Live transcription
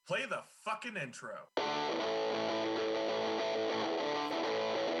Play the fucking intro.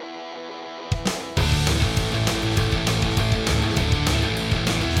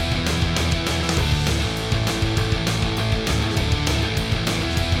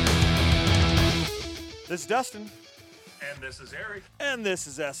 This is Dustin. And this is Eric. And this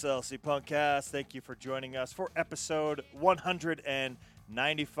is SLC Punkcast. Thank you for joining us for episode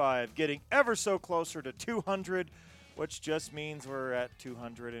 195. Getting ever so closer to 200, which just means we're at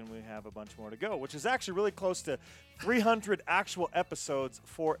 200 and we have a bunch more to go, which is actually really close to 300 actual episodes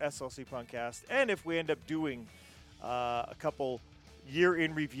for SLC Punkcast. And if we end up doing a couple year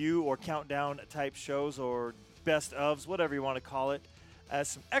in review or countdown type shows or best ofs, whatever you want to call it, as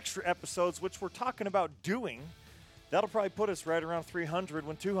some extra episodes, which we're talking about doing, that'll probably put us right around 300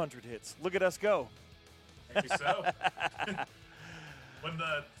 when 200 hits. Look at us go. Maybe so.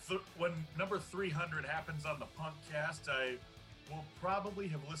 When number 300 happens on the Punkcast, I will probably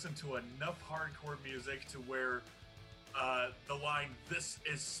have listened to enough hardcore music to where the line "This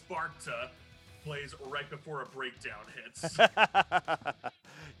is Sparta" plays right before a breakdown hits.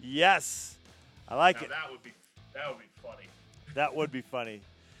 Yes, I like it. That would be funny. That would be funny.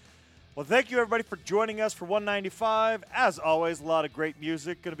 Well, thank you, everybody, for joining us for 195. As always, a lot of great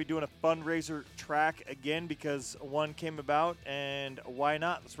music. Going to be doing a fundraiser track again because one came about, and why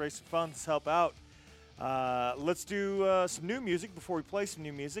not? Let's raise some funds, help out. Let's do some new music before we play some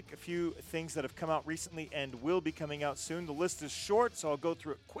new music. A few things that have come out recently and will be coming out soon. The list is short, so I'll go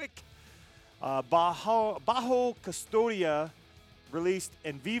through it quick. Bajo Custodia released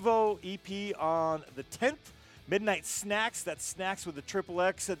En Vivo EP on the 10th. Midnight Snacks, that's snacks with a triple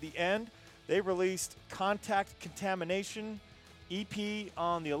X at the end. They released Contact Contamination EP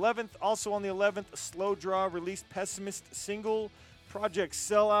on the 11th. Also on the 11th, Slow Draw released Pessimist single. Project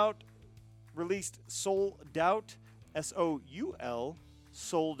Sellout released Soul Doubt, S-O-U-L,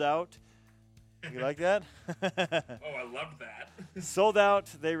 Sold Out. You like that? Oh, I loved that. Sold Out,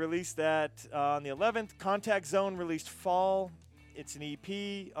 they released that on the 11th. Contact Zone released Fall. It's an EP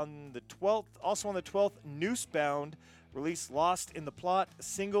on the 12th. Also on the 12th, Noosebound released Lost in the Plot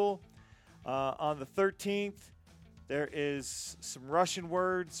single. On the 13th, there is Some Russian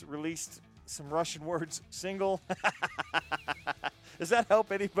Words released Some Russian Words single. Does that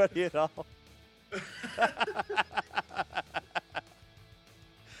help anybody at all?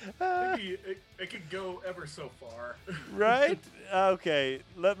 It could go ever so far. Right? Okay.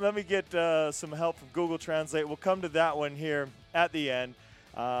 Let me get some help from Google Translate. We'll come to that one here at the end.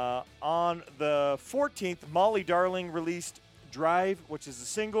 On the 14th, Molly Darling released Drive, which is a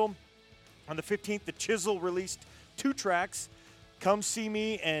single. On the 15th, The Chisel released 2 tracks, Come See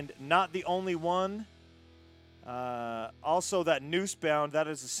Me and Not the Only One. Also, that Noosebound, that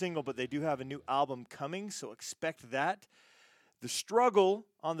is a single, but they do have a new album coming, so expect that. The Struggle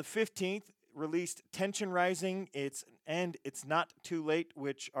on the 15th released Tension Rising, It's Not Too Late,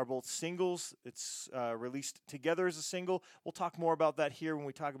 which are both singles. It's released together as a single. We'll talk more about that here when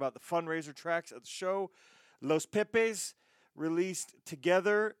we talk about the fundraiser tracks of the show. Los Pepes released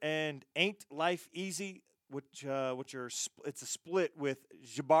Together and Ain't Life Easy, which it's a split with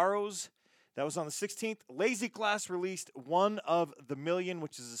Jabaros. That was on the 16th. Lazy Class released One of the Million,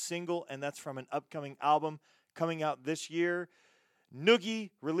 which is a single, and that's from an upcoming album coming out this year.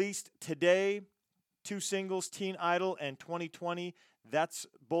 Noogie released Today, 2 singles, Teen Idol and 2020. That's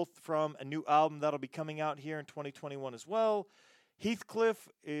both from a new album that'll be coming out here in 2021 as well. Heathcliff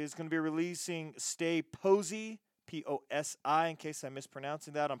is going to be releasing Stay Posy, P-O-S-I, in case I'm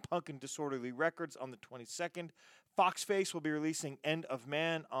mispronouncing that, on Punk and Disorderly Records on the 22nd. Foxface will be releasing End of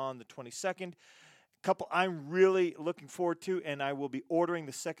Man on the 22nd. Couple I'm really looking forward to, and I will be ordering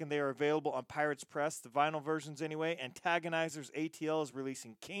the second they are available on Pirates Press, the vinyl versions anyway. Antagonizers ATL is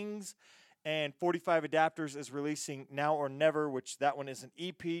releasing Kings, and 45 Adapters is releasing Now or Never, which that one is an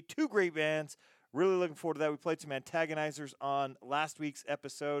EP. 2 great bands. Really looking forward to that. We played some Antagonizers on last week's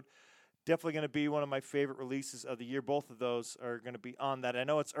episode. Definitely going to be one of my favorite releases of the year. Both of those are going to be on that. I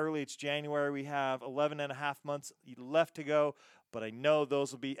know it's early. It's January. We have 11 and a half months left to go, but I know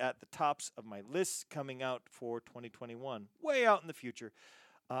those will be at the tops of my list coming out for 2021, way out in the future.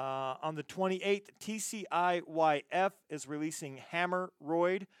 On the 28th, TCIYF is releasing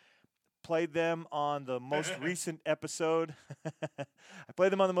Hammeroid. Played them on the most recent episode. I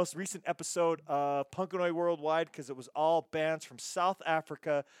played them on the most recent episode of Punkanoi Worldwide because it was all bands from South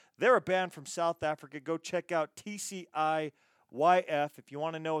Africa. They're a band from South Africa. Go check out TCIYF. If you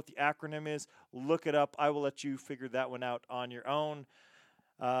want to know what the acronym is, look it up. I will let you figure that one out on your own.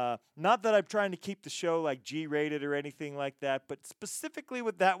 Not that I'm trying to keep the show like G-rated or anything like that, but specifically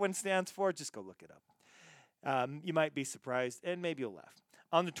what that one stands for, just go look it up. You might be surprised, and maybe you'll laugh.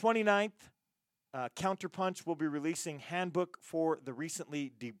 On the 29th, Counterpunch will be releasing Handbook for the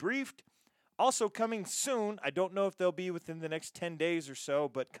Recently Debriefed. Also coming soon, I don't know if they'll be within the next 10 days or so,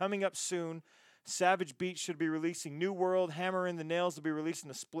 but coming up soon, Savage Beats should be releasing New World. Hammer in the Nails will be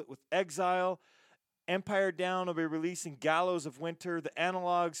releasing a split with Exile. Empire Down will be releasing Gallows of Winter. The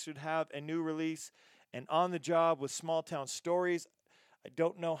Analogs should have a new release. And On the Job with Small Town Stories. I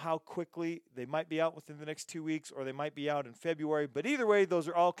don't know how quickly. They might be out within the next 2 weeks, or they might be out in February. But either way, those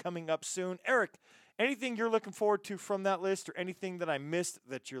are all coming up soon. Eric, anything you're looking forward to from that list, or anything that I missed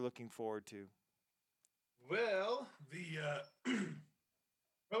that you're looking forward to? Well,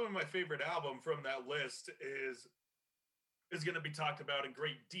 probably my favorite album from that list is going to be talked about in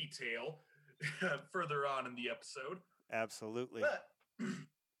great detail further on in the episode. Absolutely. But,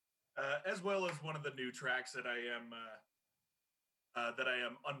 as well as one of the new tracks that I am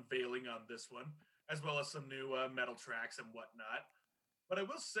unveiling on this one, as well as some new metal tracks and whatnot. But I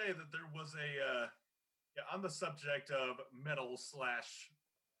will say that there was on the subject of metal slash,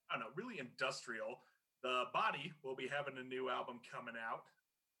 I don't know, really industrial. The Body will be having a new album coming out.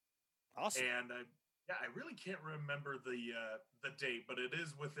 Awesome. And I really can't remember the date, but it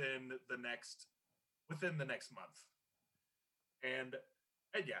is within the next month. And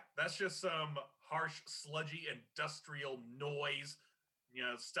yeah, that's just some harsh, sludgy, industrial noise,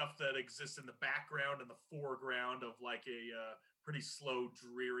 stuff that exists in the background and the foreground of like a pretty slow,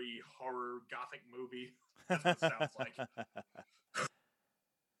 dreary horror gothic movie. That's what it sounds like.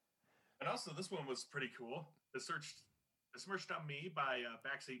 And also, this one was pretty cool. It's Smirched on Me by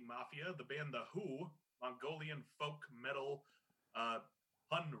Backseat Mafia, the band The Who, Mongolian folk metal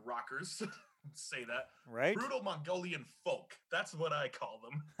pun rockers. Say that. Right. Brutal Mongolian folk. That's what I call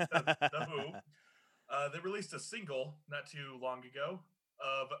them. The Who. They released a single not too long ago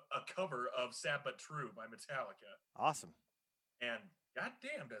of a cover of Sad But True by Metallica. Awesome. And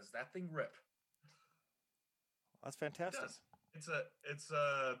goddamn, does that thing rip. That's fantastic. It does. It's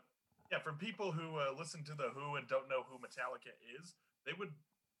from people who listen to The Who and don't know who Metallica is, they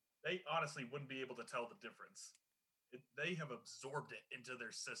honestly wouldn't be able to tell the difference. They have absorbed it into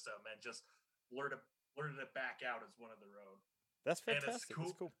their system and just blurted it back out as one of their own. That's fantastic. And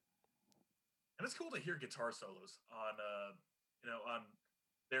it's cool. And it's cool to hear guitar solos on on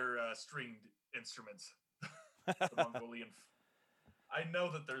their stringed instruments. The Mongolian. I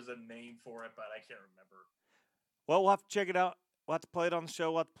know that there's a name for it, but I can't remember. Well, we'll have to check it out. We'll have to play it on the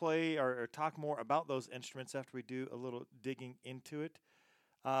show. We'll have to play or talk more about those instruments after we do a little digging into it.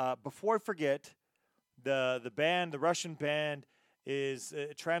 Before I forget, the band, the Russian band,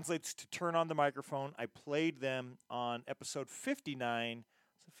 it translates to Turn on the Microphone. I played them on episode 59.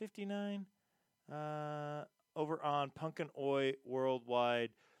 So 59? Over on Punkin' Oi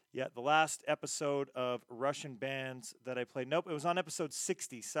Worldwide. Yeah, the last episode of Russian bands that I played. Nope, it was on episode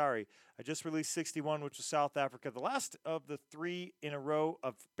 60. Sorry. I just released 61, which was South Africa. The last of the 3 in a row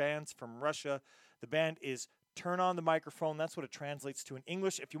of bands from Russia. The band is Turn on the Microphone. That's what it translates to in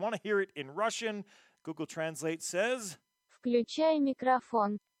English. If you want to hear it in Russian, Google Translate says... Включай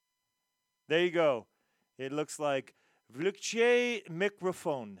микрофон. There you go. It looks like Включай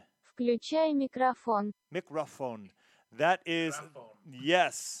микрофон. Включай микрофон. Microphone. That is,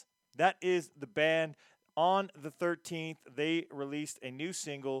 yes, that is the band. On the 13th, they released a new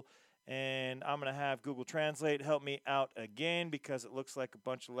single, and I'm going to have Google Translate help me out again because it looks like a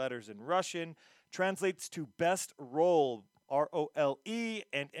bunch of letters in Russian. Translates to Best Role, R-O-L-E,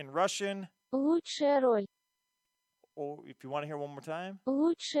 and in Russian... Лучшая роль. Or if you want to hear one more time...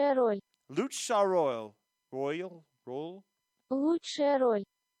 Лучшая роль. Lucha Royal. Roll? Лучшая роль.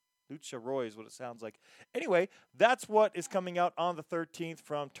 Lucha Roy is what it sounds like. Anyway, that's what is coming out on the 13th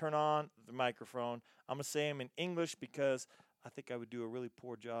from Turn On the Microphone. I'm going to say them in English because I think I would do a really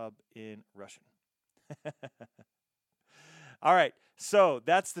poor job in Russian. All right, so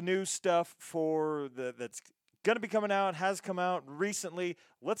that's the new stuff that's going to be coming out, has come out recently.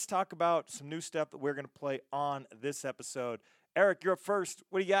 Let's talk about some new stuff that we're going to play on this episode. Eric, you're up first.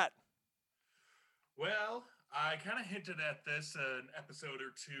 What do you got? Well, I kind of hinted at this an episode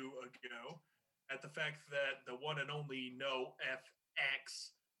or two ago, at the fact that the one and only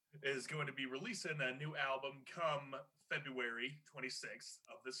NoFX is going to be releasing a new album come February 26th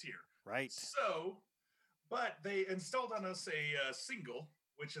of this year. Right. So, but they installed on us a single,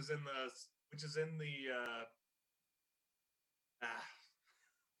 which is in the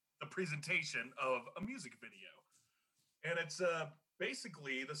presentation of a music video, and it's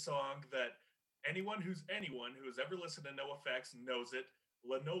basically the song that anyone who has ever listened to NoFX knows it,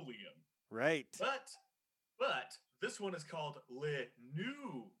 Linoleum. Right. But this one is called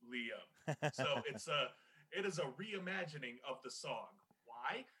Linoleum. So it is a reimagining of the song.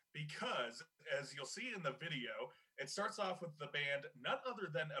 Why? Because, as you'll see in the video, it starts off with the band, none other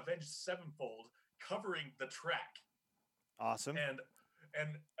than Avenged Sevenfold, covering the track. Awesome. And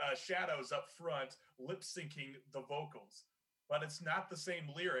Shadows up front, lip syncing the vocals. But it's not the same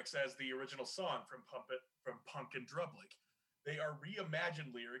lyrics as the original song from Punk and Drublic. They are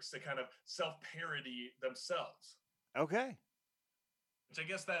reimagined lyrics to kind of self-parody themselves. Okay. Which I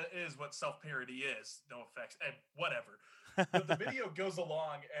guess that is what self-parody is. No effects and whatever. But the video goes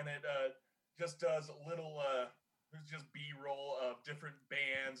along and it just does little just B-roll of different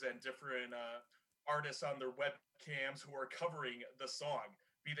bands and different artists on their webcams who are covering the song,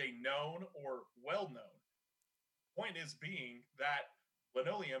 be they known or well-known. Point is being that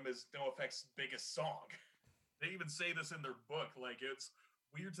Linoleum is NoFX's biggest song. They even say this in their book. Like, it's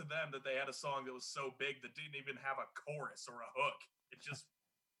weird to them that they had a song that was so big that didn't even have a chorus or a hook. It just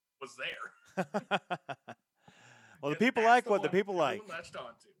was there. Well, the people like what the people like. Latched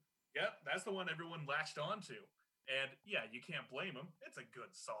onto. Yep, that's the one everyone latched onto. And yeah, you can't blame them. It's a good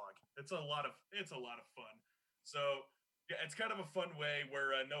song. It's a lot of fun. So yeah, it's kind of a fun way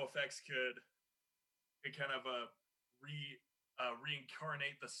where NoFX could kind of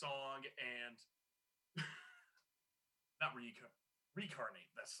reincarnate the song and not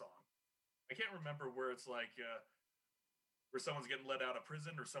reincarnate that song. I can't remember where it's like where someone's getting let out of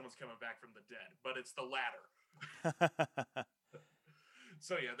prison or someone's coming back from the dead, but it's the latter.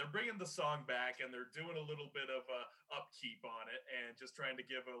 So yeah, they're bringing the song back and they're doing a little bit of upkeep on it and just trying to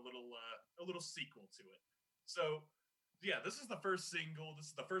give a little sequel to it. So yeah, this is the first single. This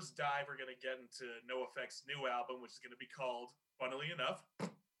is the first dive we're gonna get into NoFX's new album, which is gonna be called, funnily enough,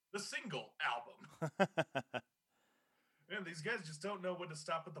 the Single Album. Man, these guys just don't know when to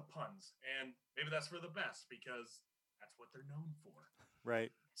stop with the puns, and maybe that's for the best because that's what they're known for.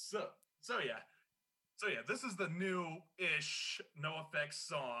 Right. So yeah, this is the new-ish NoFX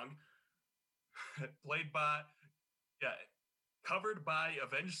song, covered by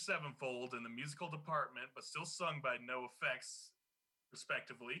Avenged Sevenfold in the musical department, but still sung by NoFX,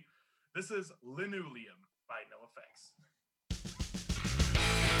 respectively. This is Linoleum by NoFX.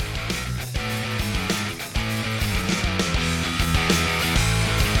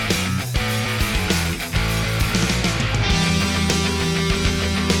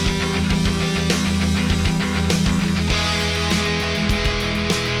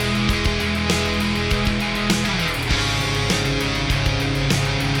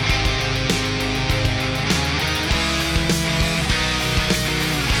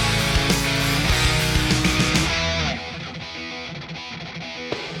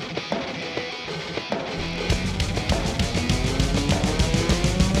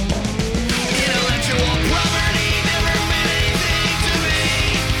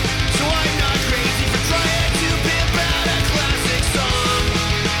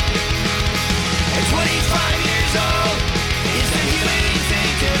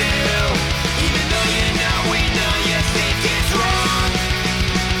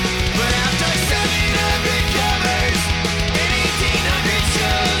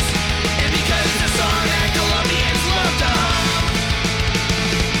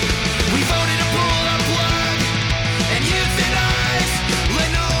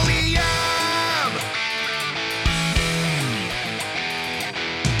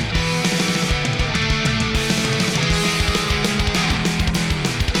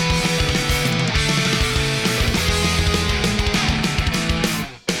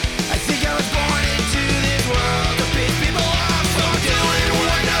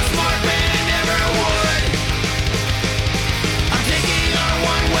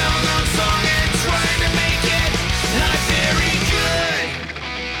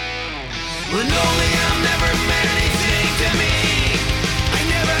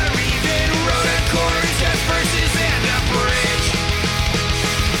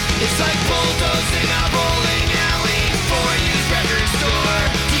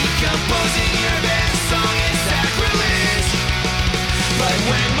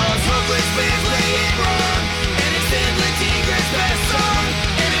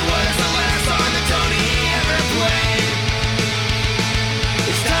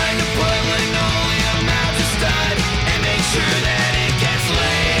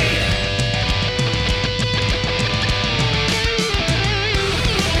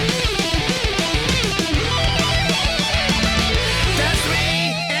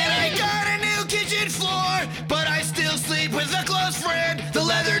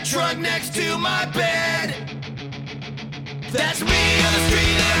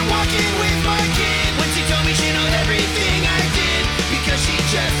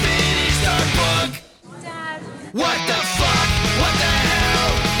 What the fuck? What the hell?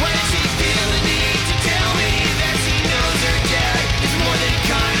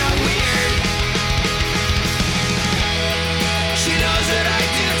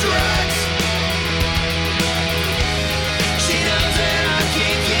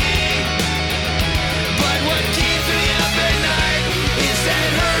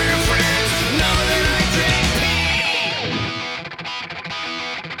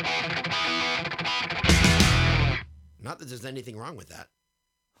 anything wrong with that.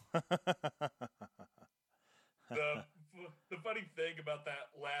 The funny thing about that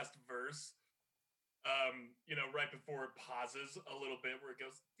last verse, right before it pauses a little bit where it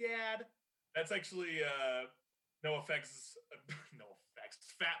goes, Dad, that's actually NoFX,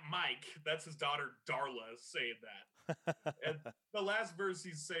 Fat Mike. That's his daughter Darla saying that. And the last verse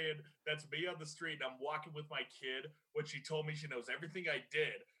he's saying, that's me on the street and I'm walking with my kid when she told me she knows everything I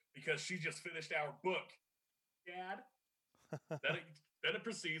did because she just finished our book. Dad? Then it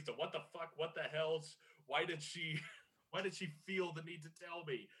proceeds to what the hell, why did she feel the need to tell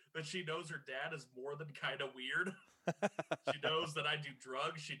me that she knows her dad is more than kind of weird? She knows that I do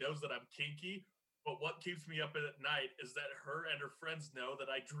drugs. She knows that I'm kinky. But what keeps me up at night is that her and her friends know that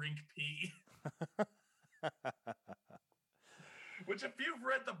I drink pee. Which, if you've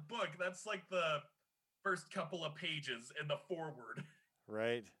read the book, that's like the first couple of pages in the foreword.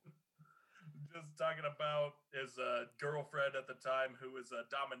 Right. Just talking about his girlfriend at the time, who is a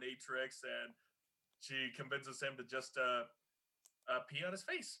dominatrix, and she convinces him to just pee on his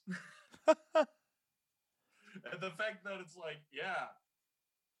face. And the fact that it's like, yeah,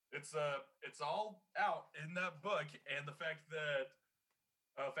 it's all out in that book, and the fact that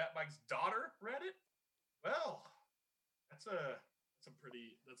Fat Mike's daughter read it, well, that's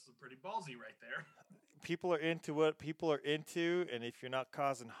pretty ballsy right there. People are into what people are into, and if you're not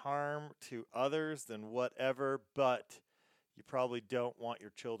causing harm to others, then whatever. But you probably don't want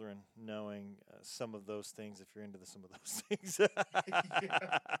your children knowing some of those things if you're into some of those things. Yeah.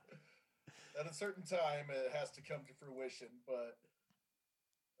 At a certain time, it has to come to fruition. But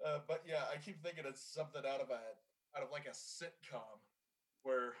yeah, I keep thinking it's something out of like a sitcom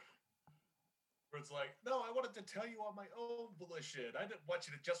where it's like, no, I wanted to tell you on my own volition. I didn't want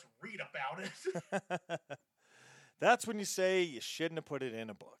you to just read about it. That's when you say you shouldn't have put it in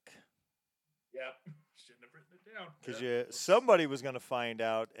a book. Yep, shouldn't have written it down. Because somebody was going to find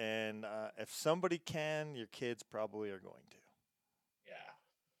out, and if somebody can, your kids probably are going to.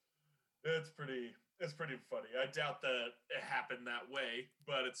 Yeah, it's pretty funny. I doubt that it happened that way,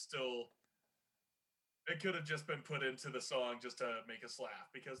 but it's still. It could have just been put into the song just to make us laugh,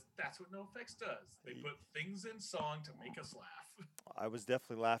 because that's what NoFX does. They put things in song to make us laugh. I was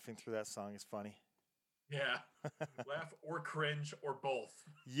definitely laughing through that song. It's funny. Yeah. Laugh or cringe or both.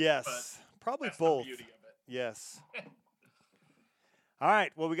 Yes. Probably that's both. The beauty of it. Yes. All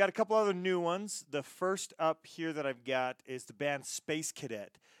right. Well, we got a couple other new ones. The first up here that I've got is the band Space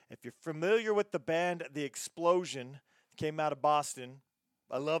Cadet. If you're familiar with the band The Explosion, came out of Boston.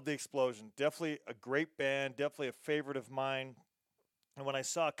 I love The Explosion. Definitely a great band. Definitely a favorite of mine. And when I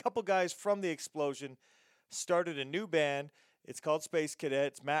saw a couple guys from The Explosion started a new band, it's called Space Cadet.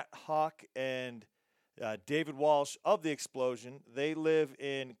 It's Matt Hawk and David Walsh of The Explosion. They live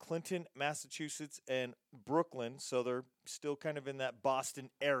in Clinton, Massachusetts, and Brooklyn, so they're still kind of in that Boston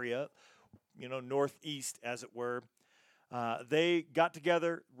area, northeast, as it were. They got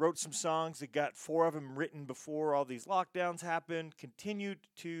together, wrote some songs. They got 4 of them written before all these lockdowns happened, continued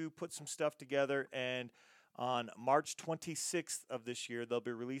to put some stuff together, and on March 26th of this year, they'll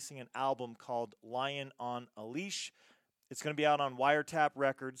be releasing an album called Lion on a Leash. It's going to be out on Wiretap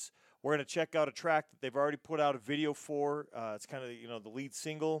Records. We're going to check out a track that they've already put out a video for. It's kind of, the lead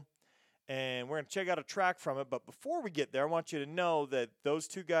single. And we're going to check out a track from it. But before we get there, I want you to know that those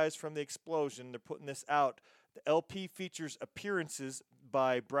 2 guys from The Explosion, they're putting this out. The LP features appearances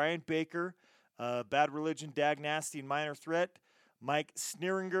by Brian Baker, Bad Religion, Dag Nasty, and Minor Threat, Mike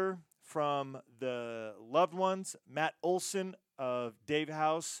Sneeringer from The Loved Ones, Matt Olson of Dave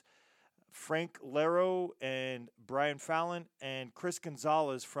House, Frank Lero and Brian Fallon, and Chris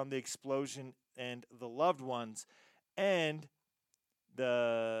Gonzalez from The Explosion and The Loved Ones. And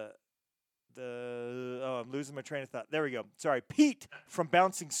I'm losing my train of thought. There we go. Sorry. Pete from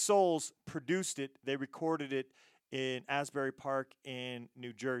Bouncing Souls produced it. They recorded it in Asbury Park in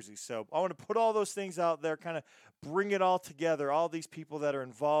New Jersey. So I want to put all those things out there, kind of bring it all together, all these people that are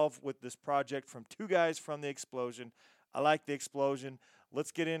involved with this project from 2 guys from The Explosion. I like The Explosion.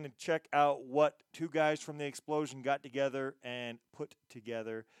 Let's get in and check out what 2 guys from The Explosion got together and put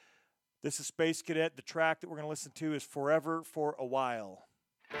together. This is Space Cadet. The track that we're going to listen to is Forever for a While.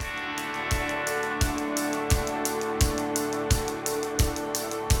 Wait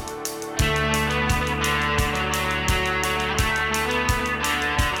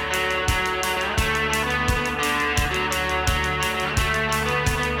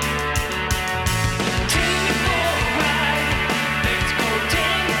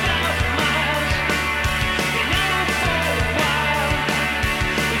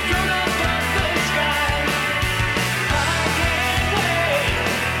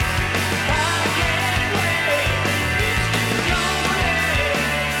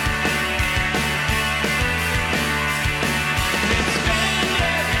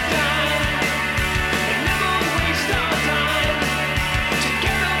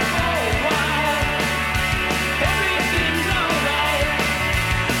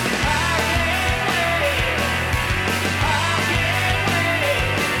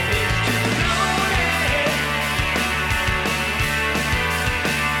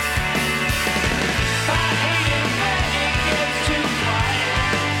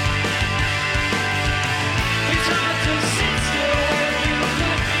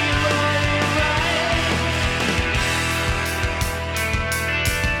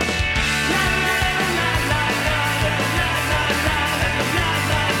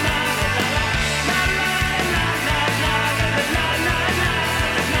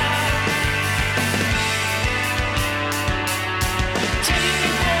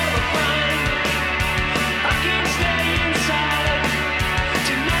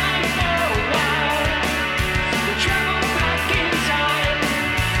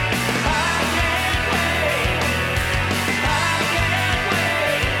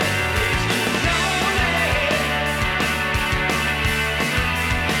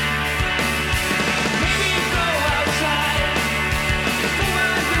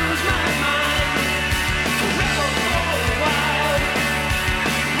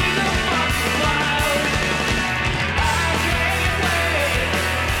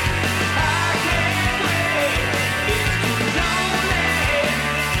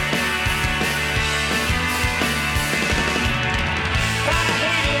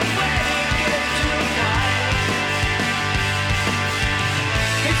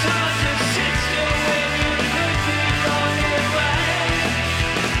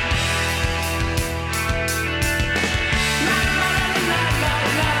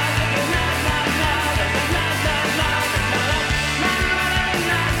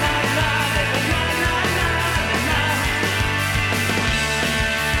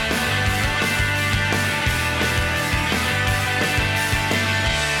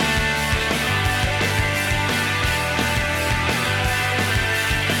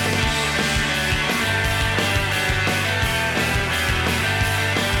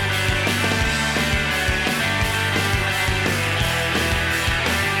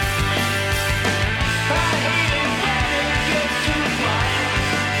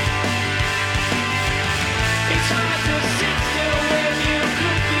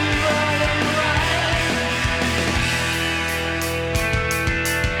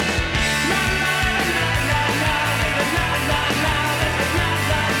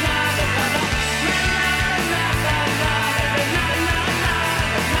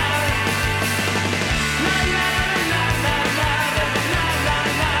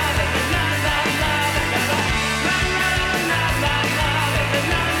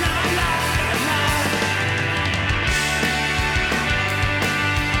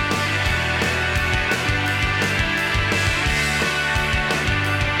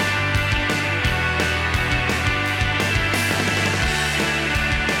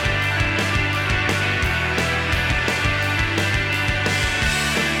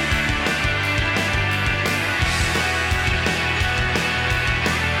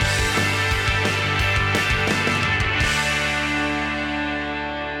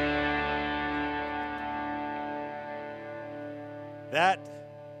That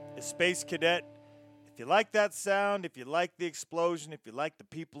is Space Cadet. If you like that sound, if you like the explosion, if you like the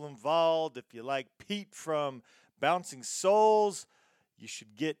people involved, if you like Pete from Bouncing Souls, you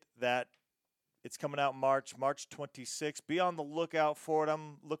should get that. It's coming out March 26th. Be on the lookout for it.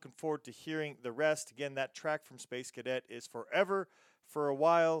 I'm looking forward to hearing the rest. Again, that track from Space Cadet is Forever for a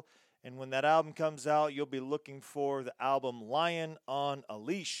While. And when that album comes out, you'll be looking for the album Lion on a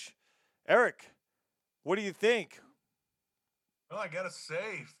Leash. Eric, what do you think? Well, I gotta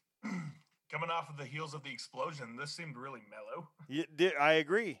say, coming off of the heels of the explosion, this seemed really mellow. I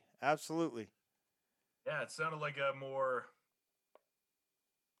agree. Absolutely. Yeah, it sounded like a more...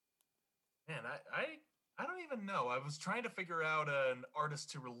 Man, I don't even know. I was trying to figure out an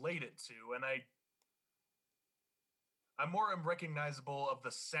artist to relate it to, and I'm more recognizable of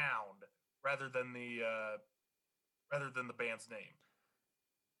the sound rather than the band's name.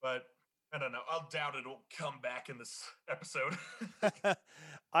 But I don't know. I'll doubt it'll come back in this episode.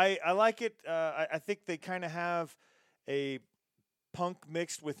 I like it. I think they kind of have a punk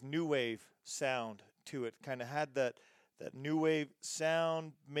mixed with new wave sound to it. Kind of had that new wave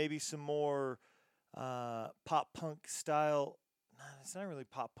sound, maybe some more pop punk style. It's not really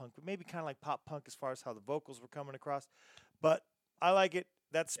pop punk, but maybe kind of like pop punk as far as how the vocals were coming across. But I like it.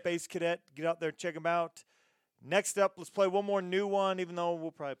 That's Space Cadet. Get out there, check them out. Next up, let's play one more new one, even though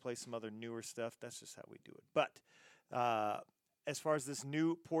we'll probably play some other newer stuff. That's just how we do it. But as far as this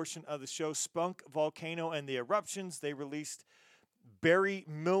new portion of the show, Spunk Volcano and the Eruptions, they released Barry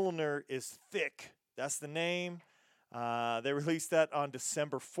Milner is Thick. That's the name. They released that on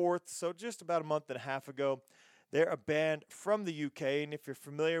December 4th, so just about a month and a half ago. They're a band from the UK, and if you're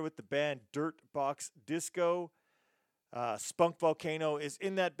familiar with the band Dirtbox Disco, Spunk Volcano is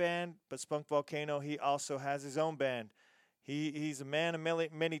in that band, but Spunk Volcano, he also has his own band. He's a man of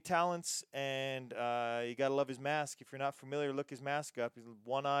many talents, and you got to love his mask. If you're not familiar, look his mask up. He's a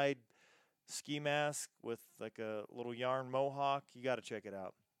one-eyed ski mask with like a little yarn mohawk. You got to check it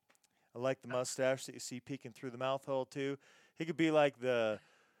out. I like the mustache that you see peeking through the mouth hole too. He could be like the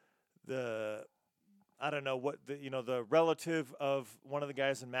I don't know what the relative of one of the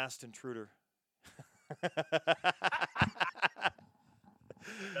guys in Masked Intruder.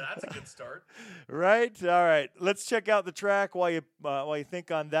 That's a good start. Right? All right. Let's check out the track while you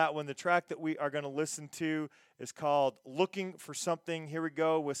think on that one. The track that we are going to listen to is called Looking for Something. Here we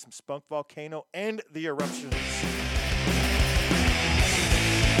go with some Spunk Volcano and the Eruptions.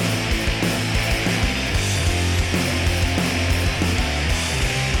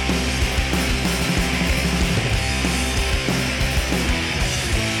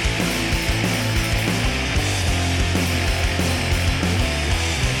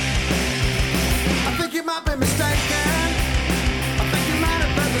 You might be mistaken. I think you might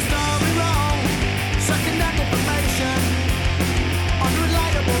have heard the story wrong. Second-hand information,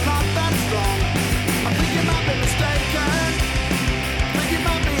 unreliable, not that strong. I think you might be mistaken.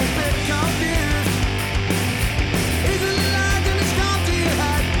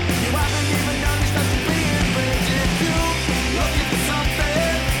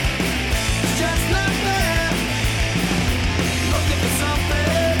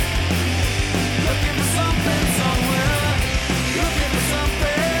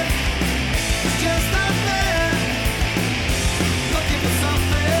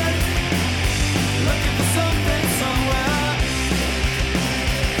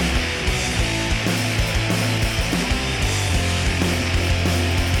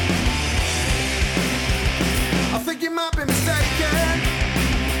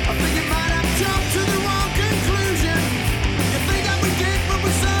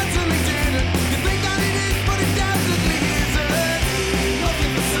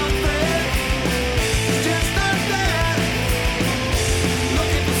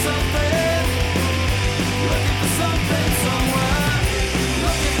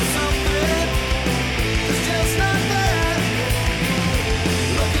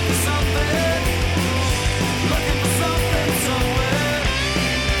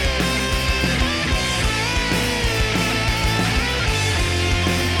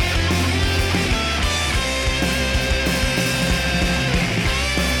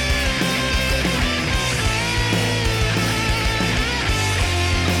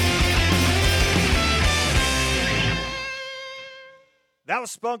 Now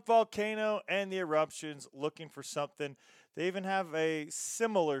Spunk Volcano and the Eruptions looking for something. They even have a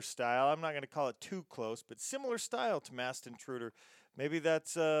similar style. I'm not going to call it too close, but similar style to Masked Intruder. Maybe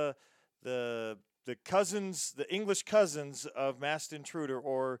that's the cousins, the English cousins of Masked Intruder,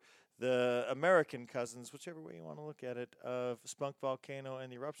 or the American cousins, whichever way you want to look at it, of Spunk Volcano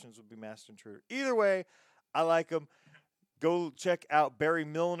and the Eruptions would be Masked Intruder. Either way, I like them. Go check out Barry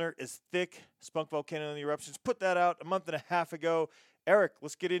Milner is Thick, Spunk Volcano and the Eruptions. Put that out a month and a half ago. Eric,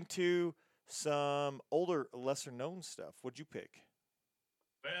 let's get into some older, lesser-known stuff. What'd you pick?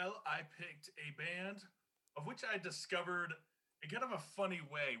 Well, I picked a band of which I discovered in kind of a funny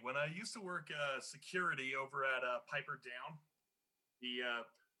way. When I used to work security over at Piper Down,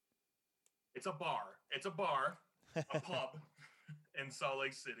 it's a bar. It's a bar, a pub in Salt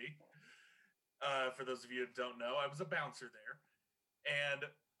Lake City. For those of you who don't know, I was a bouncer there, and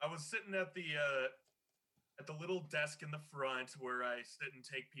I was sitting at the little desk in the front where I sit and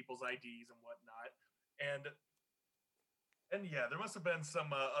take people's IDs and whatnot, and yeah, there must have been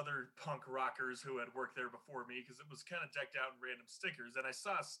some other punk rockers who had worked there before me because it was kind of decked out in random stickers, and I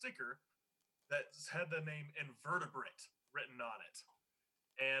saw a sticker that had the name Invertebrate written on it.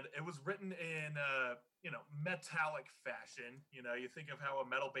 And it was written in, metallic fashion. You know, you think of how a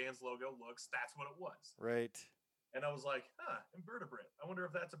metal band's logo looks. That's what it was. Right. And I was like, Invertebrate. I wonder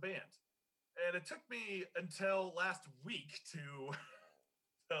if that's a band. And it took me until last week to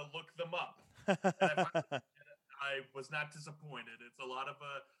look them up. And I was not disappointed. It's a lot of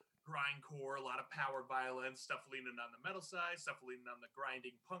grindcore, a lot of power violence, stuff leaning on the metal side, stuff leaning on the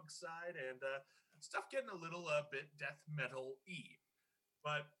grinding punk side, and stuff getting a little bit death metal-y.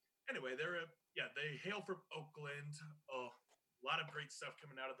 But anyway, they hail from Oakland. A lot of great stuff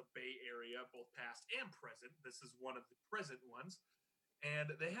coming out of the Bay Area, both past and present. This is one of the present ones.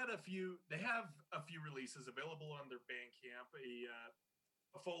 And they have a few releases available on their Bandcamp,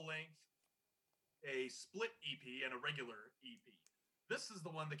 a full length, a split EP, and a regular EP. This is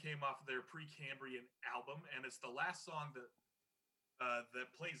the one that came off of their Precambrian album, and it's the last song that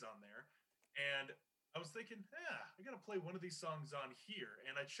plays on there. And I was thinking, I got to play one of these songs on here.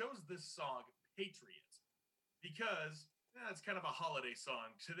 And I chose this song, Patriot, because it's kind of a holiday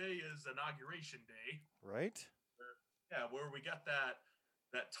song. Today is Inauguration Day. Right. Where we got that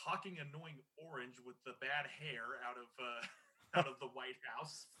talking annoying orange with the bad hair out of the White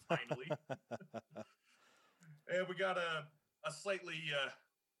House, finally. And we got a slightly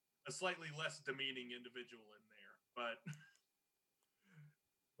less demeaning individual in there.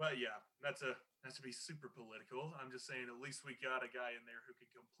 But yeah, not to be super political. I'm just saying at least we got a guy in there who can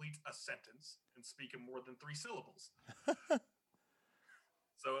complete a sentence and speak in more than 3 syllables.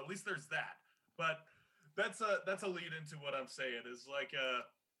 So at least there's that. But that's a lead into what I'm saying is like a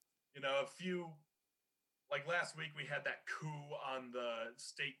few, like last week we had that coup on the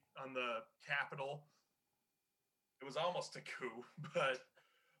Capitol. It was almost a coup, but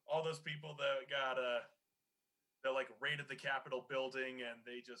all those people that got that like raided the Capitol building and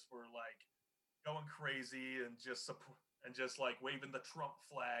they just were like going crazy and just like waving the Trump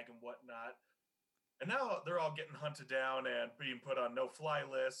flag and whatnot. And now they're all getting hunted down and being put on no-fly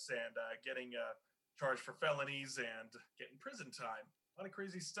lists and getting charged for felonies and getting prison time. A lot of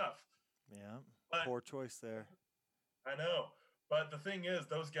crazy stuff. Yeah, but, poor choice there. I know. But the thing is,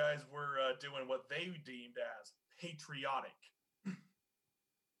 those guys were doing what they deemed as patriotic.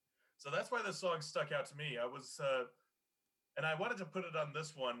 So that's why this song stuck out to me. I was, and I wanted to put it on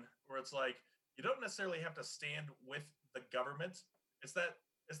this one where it's like, you don't necessarily have to stand with the government. It's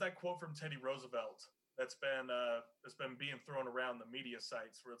that quote from Teddy Roosevelt that's been being thrown around the media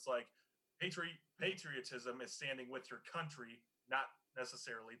sites where it's like, patriotism is standing with your country, not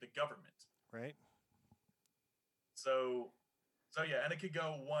necessarily the government. Right. So yeah, and it could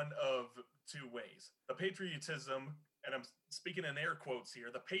go one of 2 ways. The patriotism, and I'm speaking in air quotes here,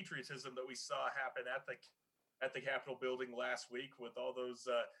 the patriotism that we saw happen at the Capitol building last week with all those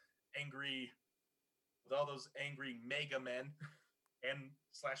angry mega men and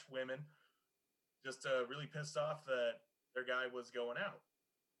 / women, just really pissed off that their guy was going out.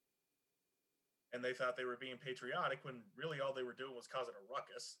 And they thought they were being patriotic when really all they were doing was causing a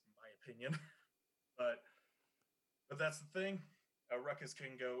ruckus, in my opinion. But that's the thing. A ruckus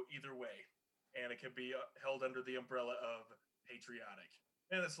can go either way. And it can be held under the umbrella of patriotic.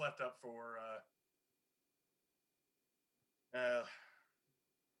 And it's left up for...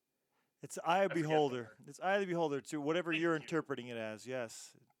 it's eye of beholder. It's eye of the beholder to whatever you're interpreting it as.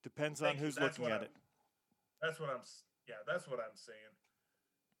 Yes. Depends on who's looking at it. That's what I'm saying.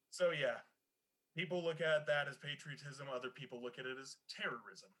 So yeah. People look at that as patriotism. Other people look at it as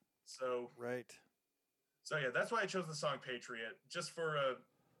terrorism. So right. So yeah, that's why I chose the song Patriot, just for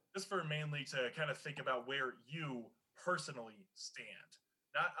mainly to kind of think about where you personally stand.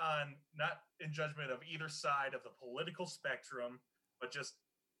 Not in judgment of either side of the political spectrum, but just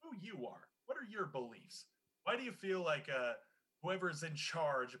who you are. What are your beliefs? Why do you feel like whoever is in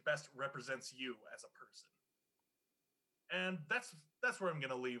charge best represents you as a person? And that's where I'm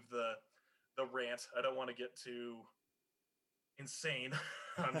gonna leave the rant. I don't want to get too insane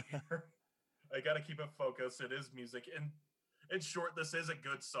on here. I got to keep it focused. It is music, and in short, this is a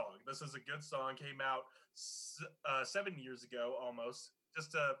good song. This is a good song. Came out 7 years ago, almost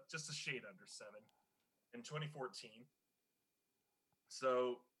just a shade under 7 in 2014.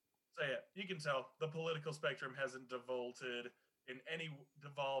 So yeah, you can tell the political spectrum hasn't devolved in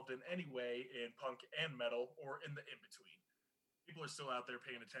any way in punk and metal or in the in between. People are still out there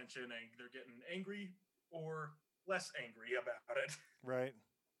paying attention and they're getting angry or less angry about it. Right.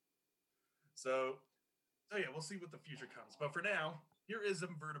 So yeah, we'll see what the future comes. But for now, here is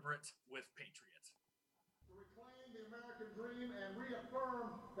Invertebrate with Patriot. To reclaim the American dream and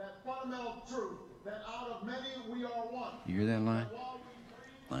reaffirm that fundamental truth that out of many we are one. You hear that line?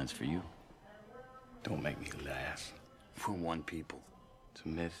 Line's for you. Don't make me laugh. We're one people. It's a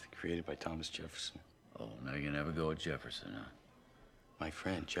myth created by Thomas Jefferson. Oh, now you never go with Jefferson, huh? My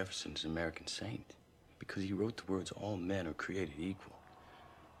friend, Jefferson's an American saint because he wrote the words, all men are created equal.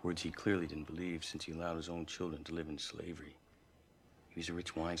 Words he clearly didn't believe since he allowed his own children to live in slavery. He was a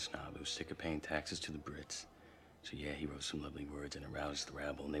rich wine snob who was sick of paying taxes to the Brits. So yeah, he wrote some lovely words and aroused the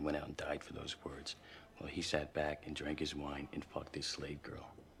rabble, and they went out and died for those words, while he sat back and drank his wine and fucked his slave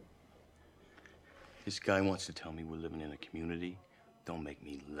girl. This guy wants to tell me we're living in a community. Don't make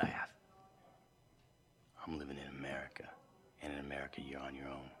me laugh. I'm living in America, and in America, you're on your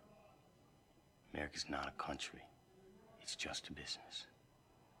own. America's not a country. It's just a business.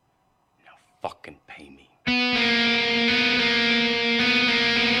 Now fucking pay me.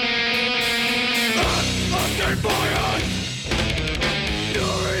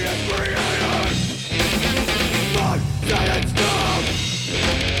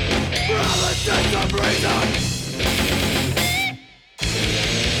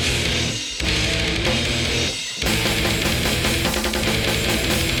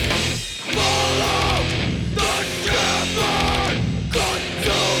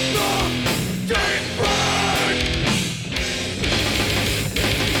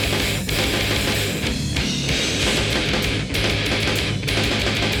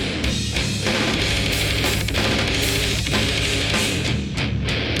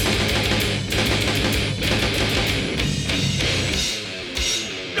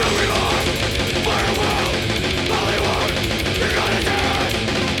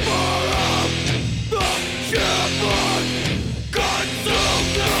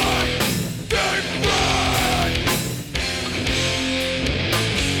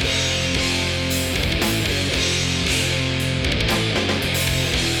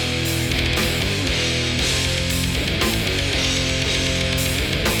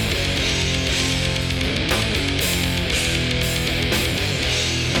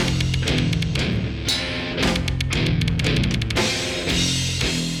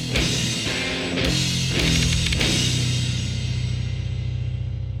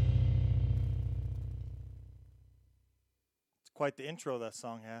 Quite the intro that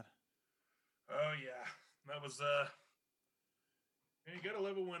song had. Oh yeah, that was you gotta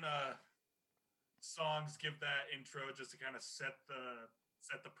love it when songs give that intro just to kind of set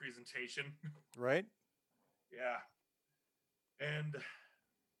the presentation. Right? Yeah. And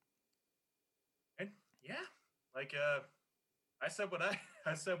yeah, like I said what I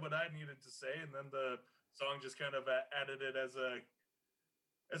needed to say, and then the song just kind of added it as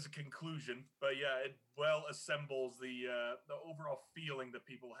a conclusion. But yeah, it well assembles the overall feeling that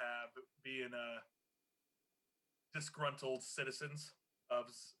people have being disgruntled citizens of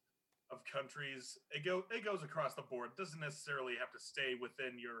countries. It goes across the board. It doesn't necessarily have to stay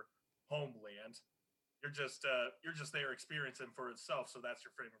within your homeland. You're just there experiencing for itself, so that's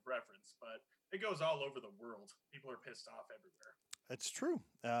your frame of reference. But it goes all over the world. People are pissed off everywhere. It's true.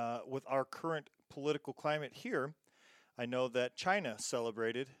 With our current political climate here, I know that China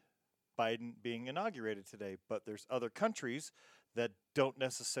celebrated Biden being inaugurated today, but there's other countries that don't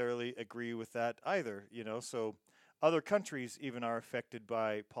necessarily agree with that either, so other countries even are affected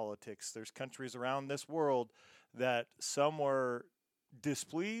by politics. There's countries around this world that some were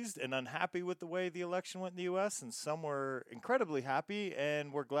displeased and unhappy with the way the election went in the U.S., and some were incredibly happy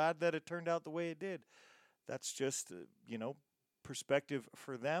and were glad that it turned out the way it did. That's just, perspective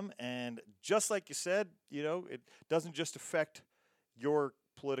for them. And just like you said, it doesn't just affect your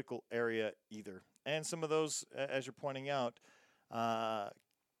political area either. And some of those, as you're pointing out,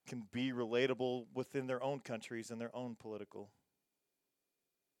 can be relatable within their own countries and their own political.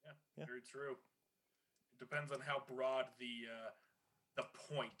 Yeah, very true. It depends on how broad the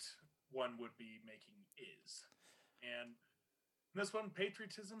point one would be making is. And this one,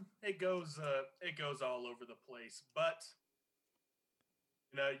 patriotism, it goes all over the place. But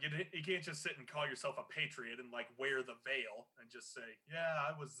you can't just sit and call yourself a patriot and like wear the veil and just say, yeah,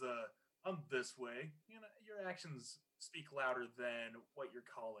 I'm this way. Your actions speak louder than what you're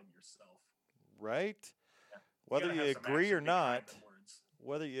calling yourself. Right? Yeah. Whether you gotta have some agree or action behind not, the words.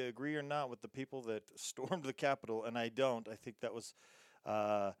 whether you agree or not with the people that stormed the Capitol, and I don't, I think that was,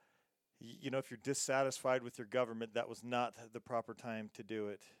 if you're dissatisfied with your government, that was not the proper time to do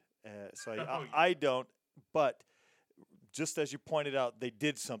it. I don't, but just as you pointed out, they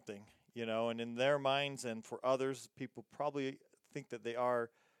did something, and in their minds and for others, people probably think that they are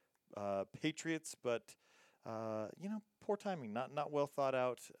patriots, but, poor timing, not well thought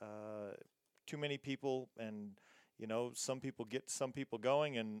out, too many people, and some people get some people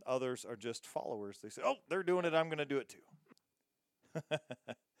going, and others are just followers. They say, "Oh, they're doing it. I'm going to do it too."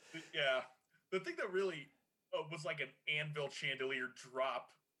 Yeah, the thing that really was like an anvil chandelier drop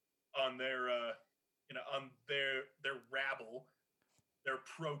on their, on their rabble, their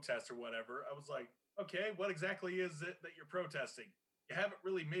protest or whatever. I was like, okay, what exactly is it that you're protesting? You haven't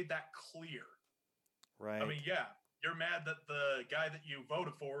really made that clear. Right. I mean, yeah, you're mad that the guy that you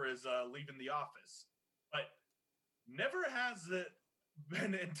voted for is leaving the office, but never has it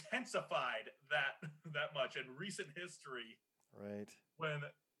been intensified that much in recent history. Right. When,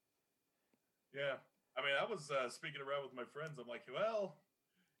 yeah, I mean, I was speaking around with my friends. I'm like, well,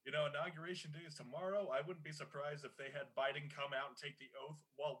 inauguration day is tomorrow. I wouldn't be surprised if they had Biden come out and take the oath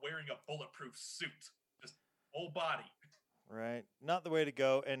while wearing a bulletproof suit, just whole body. Right. Not the way to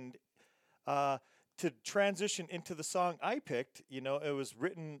go. And to transition into the song I picked, it was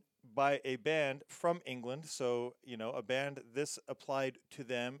written by a band from England. So, a band, this applied to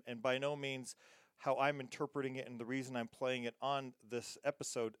them. And by no means how I'm interpreting it and the reason I'm playing it on this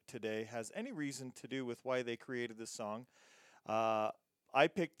episode today has any reason to do with why they created this song. I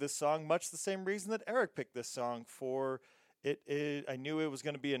picked this song much the same reason that Eric picked this song for it. I knew it was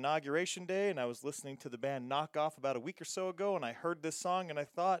going to be Inauguration Day, and I was listening to the band Knock Off about a week or so ago, and I heard this song, and I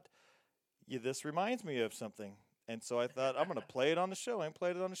thought, yeah, this reminds me of something. And so I thought, I'm going to play it on the show. I ain't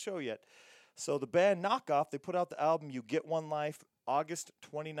played it on the show yet. So the band Knock Off, they put out the album You Get One Life August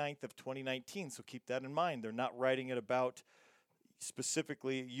 29th of 2019, so keep that in mind. They're not writing it about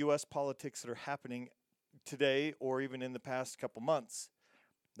specifically U.S. politics that are happening today or even in the past couple months.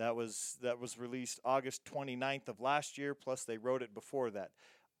 That was released August 29th of last year, plus they wrote it before that.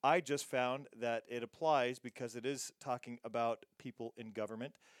 I just found that it applies because it is talking about people in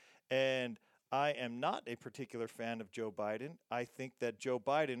government, and I am not a particular fan of Joe Biden. I think that Joe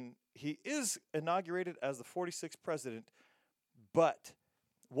Biden, he is inaugurated as the 46th president, but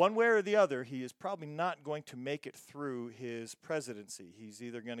one way or the other, he is probably not going to make it through his presidency. He's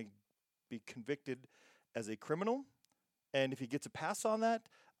either going to be convicted as a criminal, and if he gets a pass on that,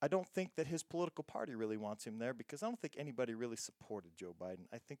 I don't think that his political party really wants him there because I don't think anybody really supported Joe Biden.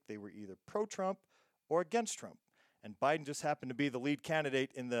 I think they were either pro-Trump or against Trump. And Biden just happened to be the lead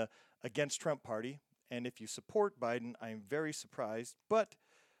candidate in the against Trump party. And if you support Biden, I am very surprised. But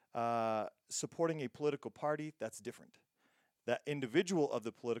supporting a political party, that's different. That individual of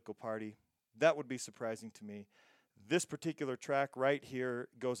the political party, that would be surprising to me. This particular track right here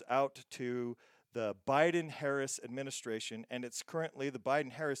goes out to the Biden-Harris administration, and it's currently the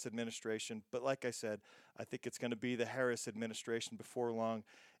Biden-Harris administration, but like I said, I think it's going to be the Harris administration before long.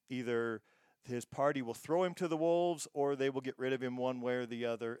 Either his party will throw him to the wolves, or they will get rid of him one way or the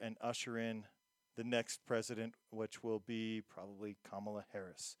other and usher in the next president, which will be probably Kamala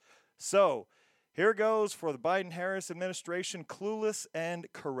Harris. So, here goes for the Biden-Harris administration, Clueless and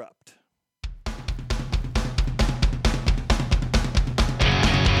Corrupt.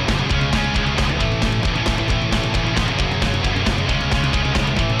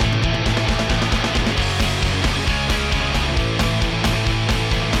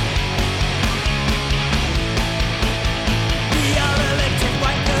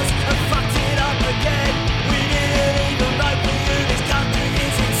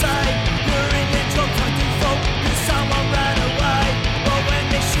 Someone ran away, but when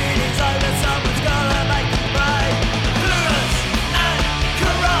this shit is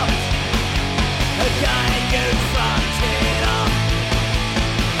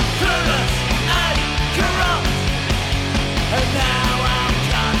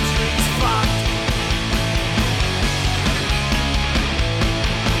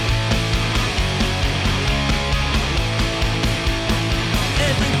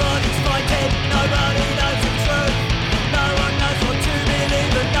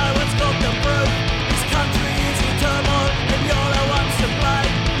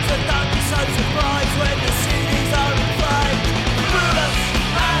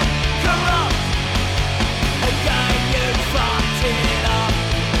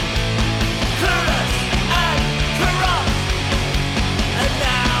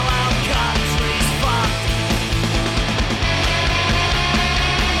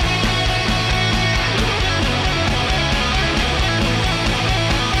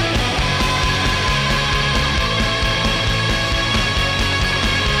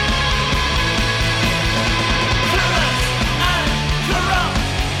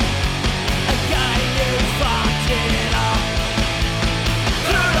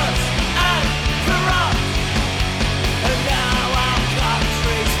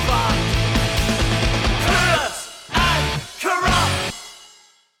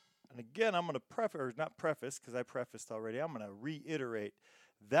again, I'm going to preface because I prefaced already. I'm going to reiterate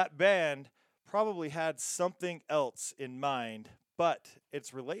that band probably had something else in mind, but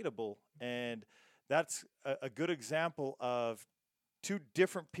it's relatable, and that's a good example of two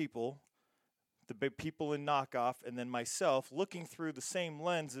different people, the big people in Knockoff, and then myself looking through the same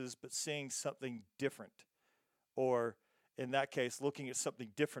lenses but seeing something different, or in that case, looking at something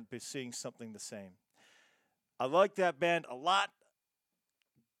different but seeing something the same. I like that band a lot.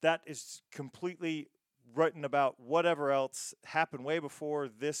 That is completely written about whatever else happened way before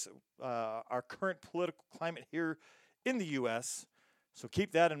this, our current political climate here in the U.S. So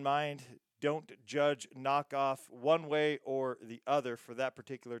keep that in mind. Don't judge Knockoff one way or the other for that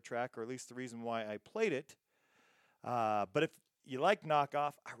particular track, or at least the reason why I played it. But if you like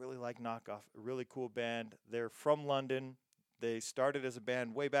Knockoff, I really like Knockoff. A really cool band. They're from London. They started as a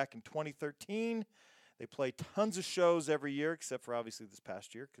band way back in 2013. They play tons of shows every year, except for obviously this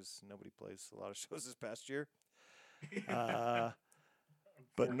past year, because nobody plays a lot of shows this past year.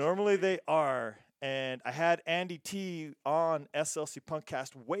 But normally they are. And I had Andy T on SLC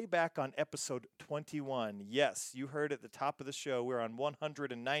Punkcast way back on episode 21. Yes, you heard at the top of the show. We're on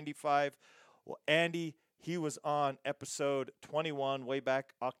 195. Well, Andy, he was on episode 21 way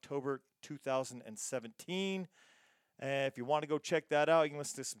back October 2017. And if you want to go check that out, you can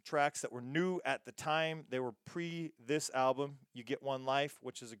listen to some tracks that were new at the time. They were pre this album, You Get One Life,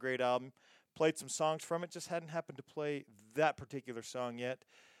 which is a great album. Played some songs from it, just hadn't happened to play that particular song yet.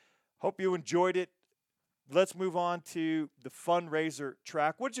 Hope you enjoyed it. Let's move on to the Fundraiser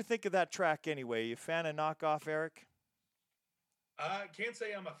track. What did you think of that track anyway? You a fan of Knockoff, Eric? I can't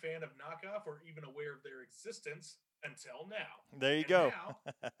say I'm a fan of Knockoff or even aware of their existence until now. There you go.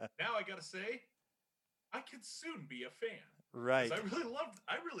 Now I gotta say, I could soon be a fan. Right. I really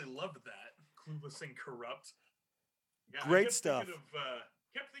loved that. Clueless and Corrupt. Yeah, great stuff.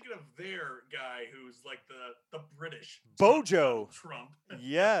 Kept thinking of their guy who's like the British Bojo. Trump.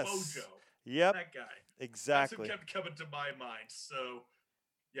 Yes. Bojo. Yep. That guy. Exactly. That's who kept coming to my mind. So,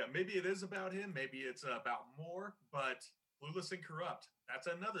 yeah, maybe it is about him. Maybe it's about more. But Clueless and Corrupt, that's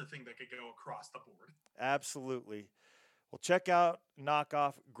another thing that could go across the board. Absolutely. Well, check out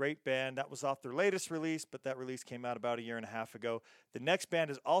Knockoff. Great band. That was off their latest release, but that release came out about a year and a half ago. The next band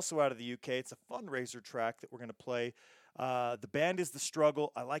is also out of the UK. It's a Fundraiser track that we're going to play. The band is The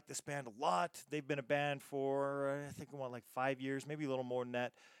Struggle. I like this band a lot. They've been a band for, I think, like 5 years, maybe a little more than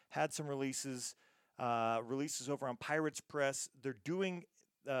that. Had some releases over on Pirates Press.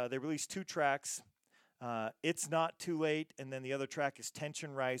 They released 2 tracks. It's Not Too Late, and then the other track is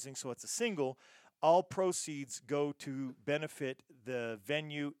Tension Rising, so it's a single. All proceeds go to benefit the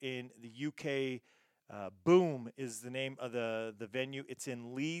venue in the UK. Boom is the name of the venue. It's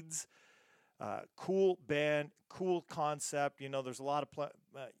in Leeds. Cool band, cool concept. You know, there's a lot of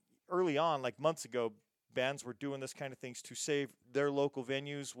early on, like months ago, bands were doing this kind of things to save their local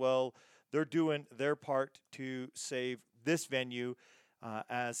venues. Well, they're doing their part to save this venue.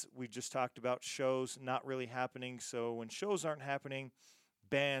 As we just talked about, shows not really happening. So when shows aren't happening,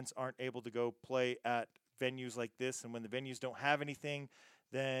 bands aren't able to go play at venues like this. And when the venues don't have anything,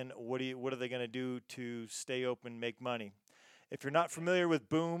 then what are they going to do to stay open, make money? If you're not familiar with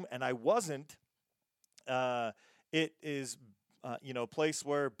Boom, and I wasn't, it is a place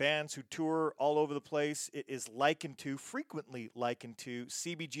where bands who tour all over the place. It is frequently likened to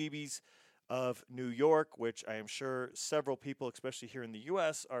CBGB's of New York, which I am sure several people, especially here in the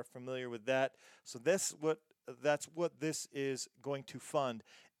U.S., are familiar with that. So that's what this is going to fund.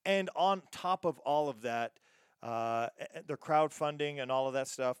 And on top of all of that, they're crowdfunding and all of that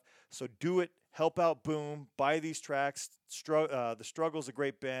stuff. So do it. Help out Boom. Buy these tracks. The Struggle's a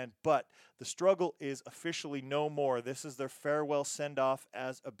great band, but The Struggle is officially no more. This is their farewell send-off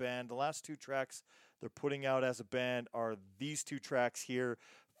as a band. The last 2 tracks they're putting out as a band are these 2 tracks here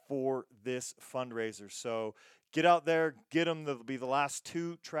for this fundraiser. So get out there, get them. They'll be the last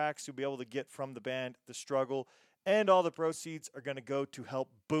 2 tracks you'll be able to get from the band, The Struggle, and all the proceeds are going to go to help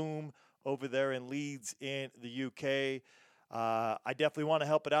Boom over there in Leeds in the UK. I definitely want to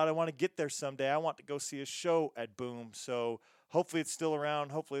help it out. I want to get there someday. I want to go see a show at Boom. So hopefully it's still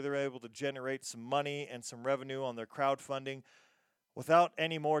around. Hopefully they're able to generate some money and some revenue on their crowdfunding. Without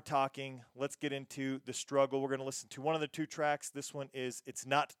any more talking, let's get into The Struggle. We're going to listen to one of the 2 tracks. This one is It's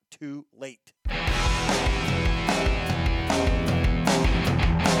Not Too Late.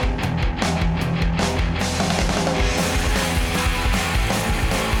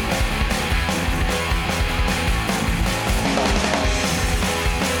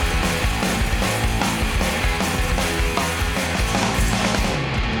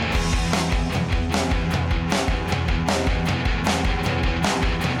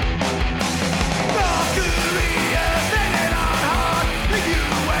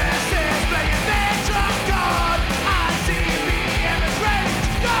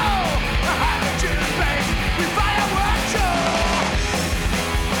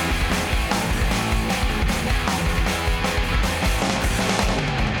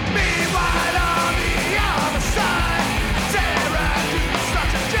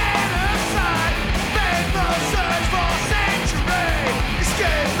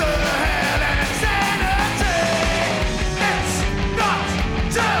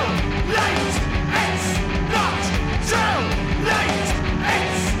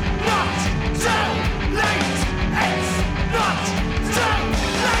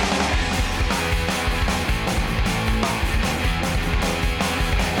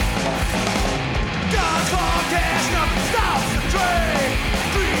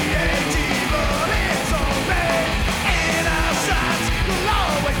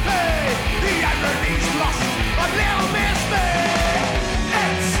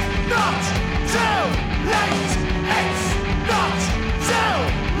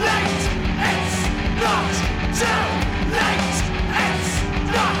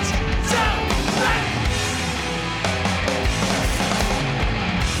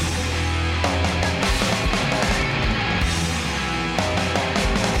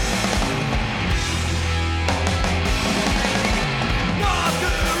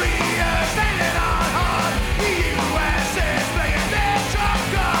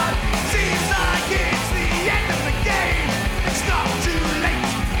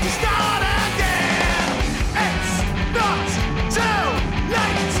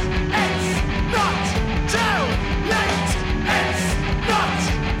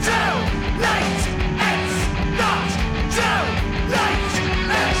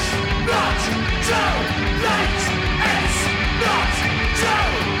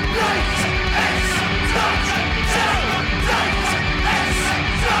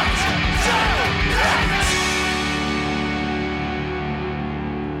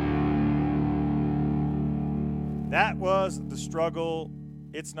 The Struggle,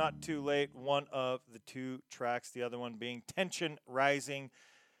 It's Not Too Late, one of the two tracks, the other one being Tension Rising.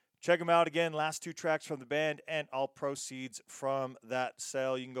 Check them out again, last two tracks from the band, and all proceeds from that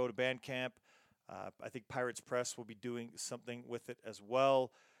sale. You can go to Bandcamp. I think Pirates Press will be doing something with it as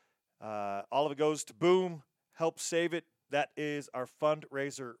well. All of it goes to Boom, help save it. That is our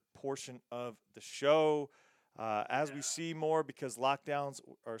fundraiser portion of the show. As we see more, because lockdowns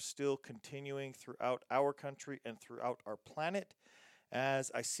are still continuing throughout our country and throughout our planet, as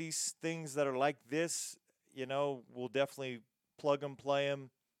I see things that are like this, we'll definitely plug them, play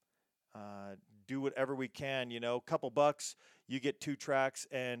them, do whatever we can. Couple bucks, you get two tracks,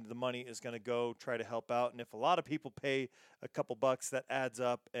 and the money is going to go try to help out. And if a lot of people pay a couple bucks, that adds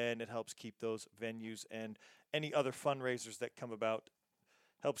up, and it helps keep those venues and any other fundraisers that come about,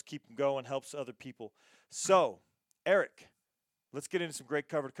 helps keep them going, helps other people. So, Eric, let's get into some great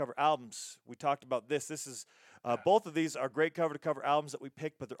cover-to-cover albums. We talked about this. This is both of these are great cover-to-cover albums that we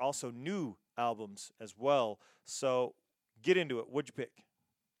picked, but they're also new albums as well. So, get into it. What'd you pick?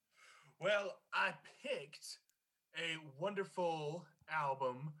 Well, I picked a wonderful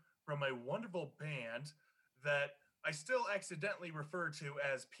album from a wonderful band that I still accidentally refer to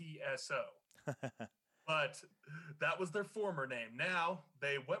as PSO. But that was their former name. Now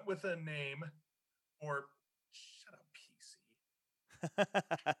they went with a name for... Shut up,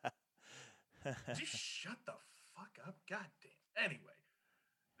 PC. Just shut the fuck up. God damn. Anyway,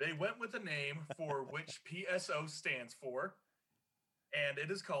 they went with a name for which PSO stands for, and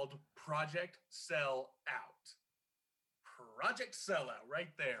it is called Project Sell Out. Project Sellout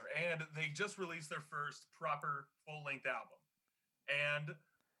right there. And they just released their first proper full-length album. And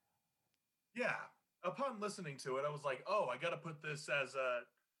yeah, upon listening to it, I was like, oh, I got to put this as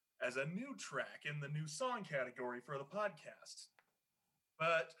a new track in the new song category for the podcast.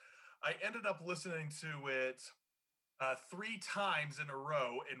 But I ended up listening to it 3 times in a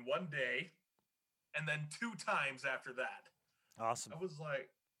row in one day, and then 2 times after that. Awesome. I was like,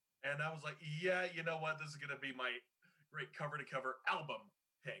 yeah, you know what? This is going to be my great cover-to-cover album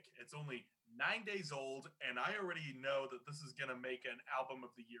pick. It's only 9 days old, and I already know that this is going to make an album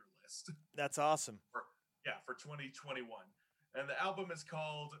of the year list. That's awesome. For 2021. And the album is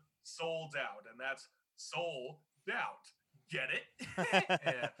called Sold Out, and that's Soul Doubt. Get it?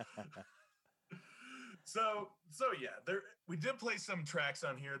 Yeah. So yeah, we did play some tracks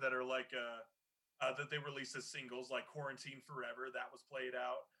on here that are like that they released as singles, like Quarantine Forever. That was played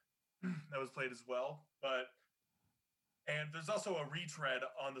out. That was played as well. And there's also a retread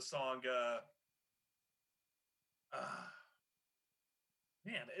on the song.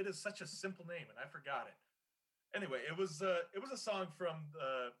 Man, it is such a simple name, and I forgot it. Anyway, it was a song from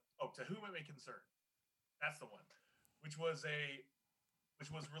To Whom It May Concern. That's the one, which was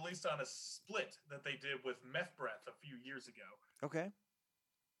released on a split that they did with Meth Breath a few years ago. Okay.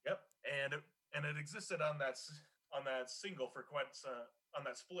 Yep, and it existed on that single for on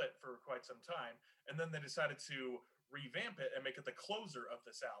that split for quite some time, and then they decided to revamp it and make it the closer of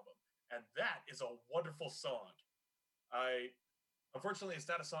this album, and that is a wonderful song. Unfortunately, it's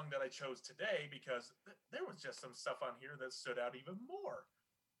not a song that I chose today because there was just some stuff on here that stood out even more.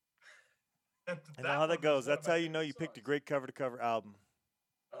 I know how that goes. That's how you know you picked a great cover-to-cover album.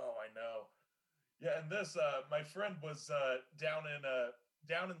 Oh, I know. Yeah, and this my friend was down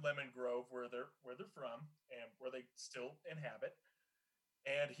in Lemon Grove, where they're from and where they still inhabit.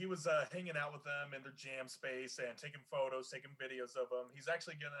 And he was hanging out with them in their jam space and taking photos, taking videos of them. He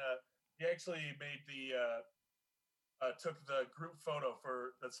actually made took the group photo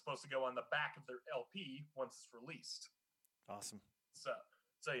that's supposed to go on the back of their LP once it's released. Awesome.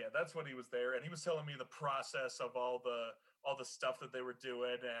 So yeah, that's what he was there, and he was telling me the process of all the stuff that they were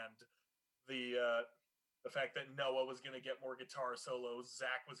doing, and the fact that Noah was going to get more guitar solos,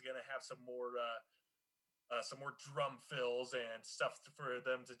 Zach was going to have some more drum fills and stuff for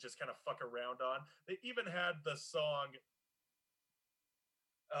them to just kind of fuck around on. They even had the song,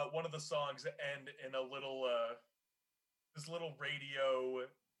 one of the songs end in a little this little radio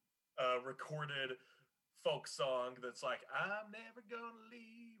recorded folk song that's like, I'm never gonna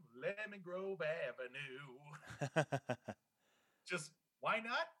leave Lemon Grove Avenue. Just why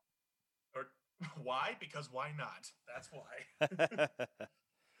not? Or why? Because why not? That's why.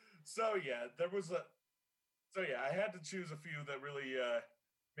 So I had to choose a few that really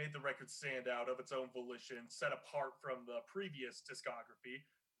made the record stand out of its own volition, set apart from the previous discography.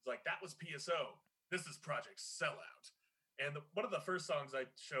 It's like, that was PSO. This is Project Sellout. And one of the first songs I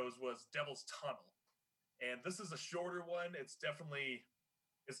chose was Devil's Tunnel. And this is a shorter one. It's definitely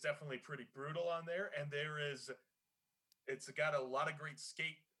pretty brutal on there. And it's got a lot of great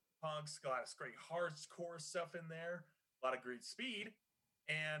skate punks, got great hardcore stuff in there. a lot of great speed,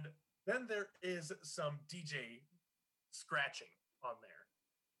 and then there is some DJ scratching on there.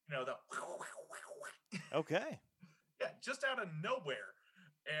 You know, the Okay. yeah, just out of nowhere.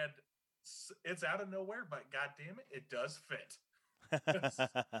 And it's out of nowhere, but god damn it, it does fit. Because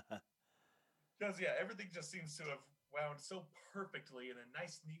yeah, everything just seems to have wound so perfectly in a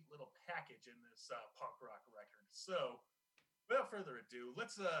nice, neat little package in this punk rock record. So, without further ado,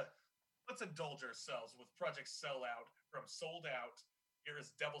 let's indulge ourselves with Project Sellout from Sold Out. Here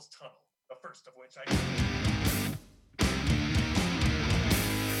is Devil's Tunnel, the first of which I.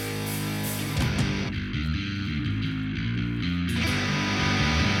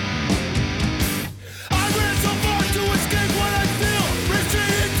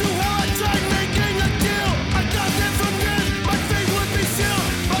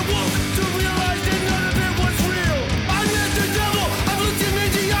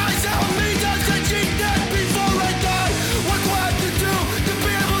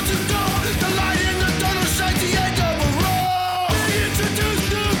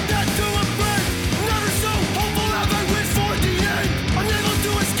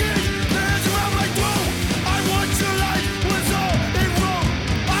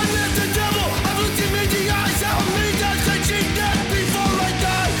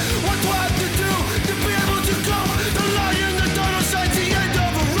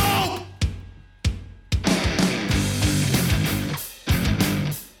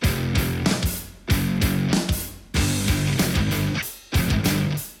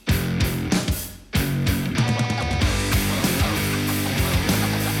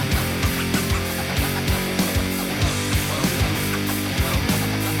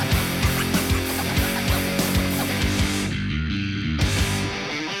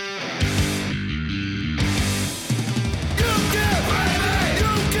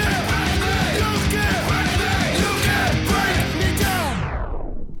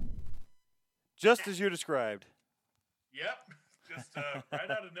 Just as you described. Yep, just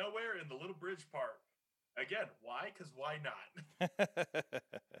right out of nowhere in the little bridge part. Again, why? Because why not?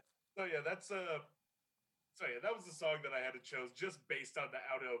 So yeah, that was the song that I had to choose just based on the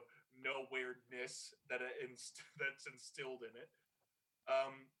out of nowhere-ness that's instilled in it.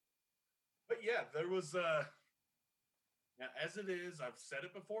 But yeah, there was now, as it is, I've said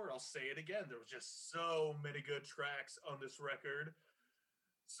it before, I'll say it again. There was just so many good tracks on this record.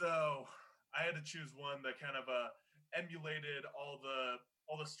 So I had to choose one that kind of emulated all the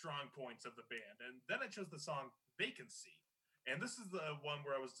strong points of the band. And then I chose the song Vacancy. And this is the one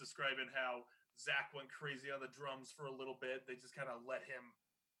where I was describing how Zach went crazy on the drums for a little bit. They just kind of let him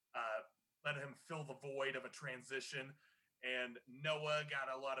fill the void of a transition. And Noah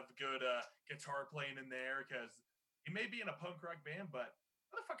got a lot of good guitar playing in there because he may be in a punk rock band, but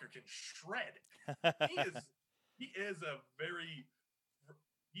motherfucker can shred.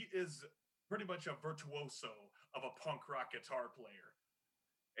 He is pretty much a virtuoso of a punk rock guitar player.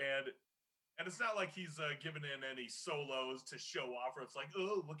 And it's not like he's giving in any solos to show off, or it's like,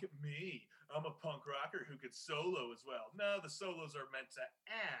 oh, look at me, I'm a punk rocker who could solo as well. No, the solos are meant to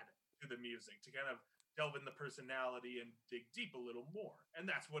add to the music, to kind of delve in the personality and dig deep a little more. And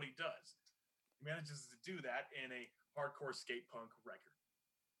that's what he does. He manages to do that in a hardcore skate punk record.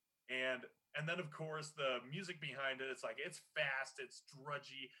 And then, of course, the music behind it, it's like, it's fast, it's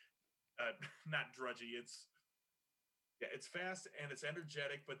drudgy. Not drudgy, it's fast and it's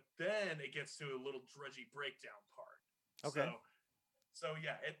energetic, but then it gets to a little drudgy breakdown part. Okay. So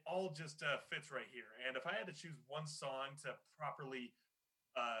yeah, it all just fits right here. And if I had to choose one song to properly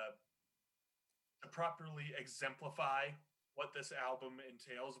exemplify what this album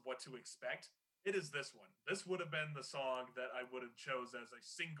entails, what to expect, it is this one. This would have been the song that I would have chose as a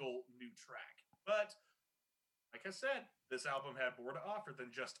single new track. But like I said, this album had more to offer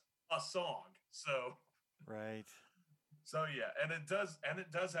than just a song. So right. So yeah, and it does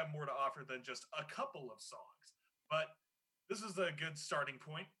have more to offer than just a couple of songs. But this is a good starting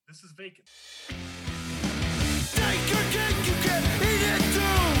point. This is Vacant. Take your cake, you can eat it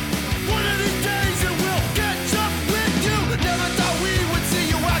too. One of these days it will catch up with you. Never thought we would see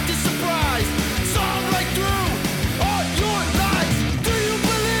you acting surprised. Song right through all your lies. Do you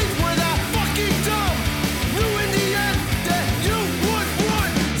believe we're that fucking dumb? Knew in the end that you would run.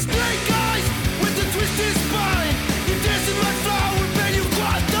 Snake eyes with the twisted spine. You dancing like flower, man, you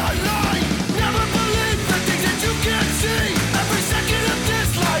crossed the line. Never believe the things that you can't see. Every second of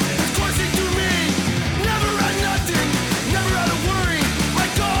this life is coursing through me. Never had nothing, never had a worry. My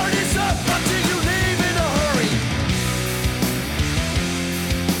guard is up until you leave in a hurry.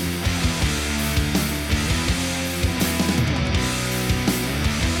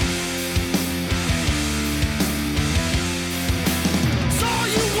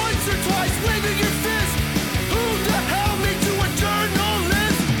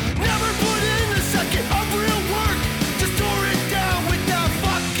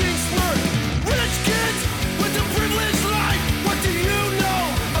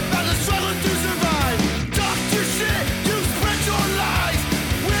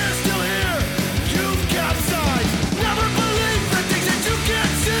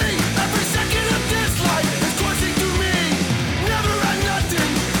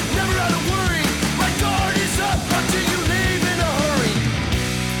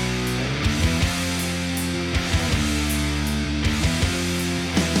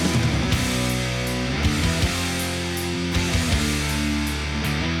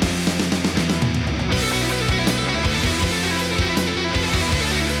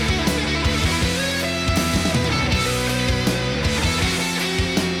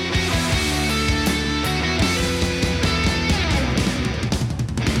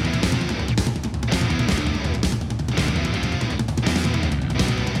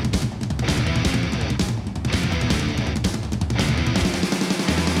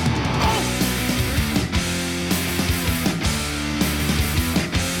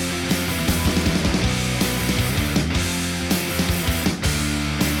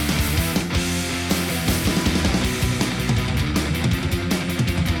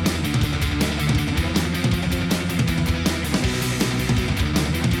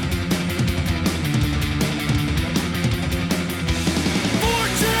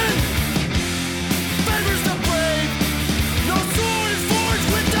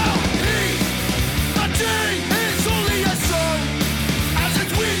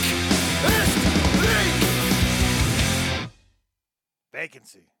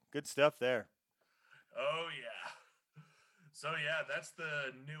 Good stuff there. Oh, yeah. So, yeah, that's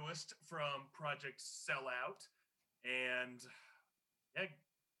the newest from Project Sellout. And, yeah,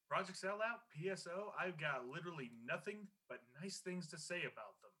 Project Sellout, PSO, I've got literally nothing but nice things to say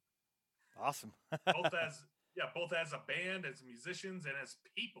about them. Awesome. both as a band, as musicians, and as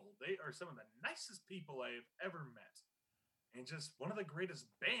people. They are some of the nicest people I have ever met. And just one of the greatest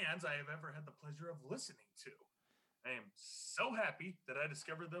bands I have ever had the pleasure of listening to. I am so happy that I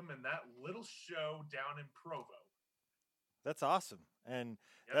discovered them in that little show down in Provo. That's awesome. And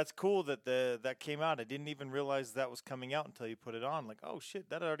Yep. that's cool that that came out. I didn't even realize that was coming out until you put it on. Like, oh shit,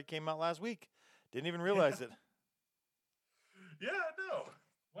 that already came out last week. Didn't even realize it. Yeah, no.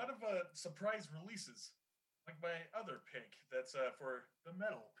 One of surprise releases. Like my other pick that's for the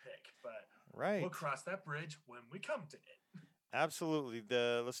metal pick. But Right. we'll cross that bridge when we come to it. Absolutely.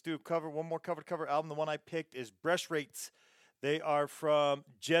 Let's do one more cover to cover album. The one I picked is Breast Rates. They are from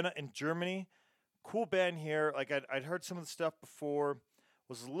Jena in Germany. Cool band here. Like I'd heard some of the stuff before,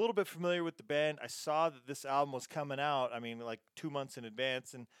 was a little bit familiar with the band. I saw that this album was coming out. I mean, like 2 months in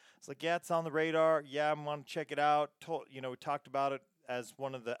advance, and it's like, yeah, it's on the radar. Yeah, I want to check it out. We talked about it as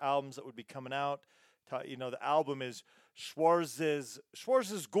one of the albums that would be coming out. The album is Schwarzes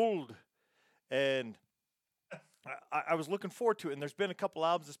Gold, and I was looking forward to it. And there's been a couple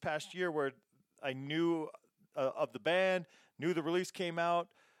albums this past year where I knew of the band, knew the release came out,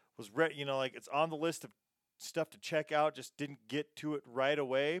 was ready, like it's on the list of stuff to check out, just didn't get to it right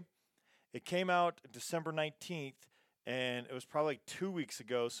away. It came out December 19th, and it was probably 2 weeks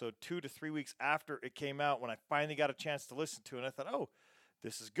ago, so 2 to 3 weeks after it came out when I finally got a chance to listen to it. And I thought, oh,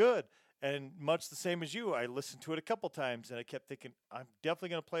 this is good. And much the same as you, I listened to it a couple times, and I kept thinking, I'm definitely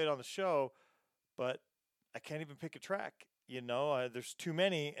going to play it on the show, but I can't even pick a track. There's too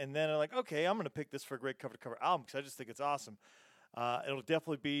many. And then I'm like, okay, I'm going to pick this for a great cover-to-cover album because I just think it's awesome. It'll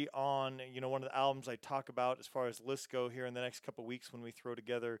definitely be on, one of the albums I talk about as far as lists go here in the next couple of weeks when we throw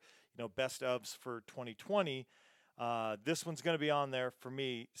together, best ofs for 2020. This one's going to be on there for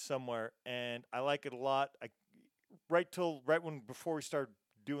me somewhere, and I like it a lot. Before we started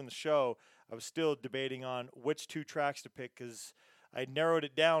doing the show, I was still debating on which 2 tracks to pick because I narrowed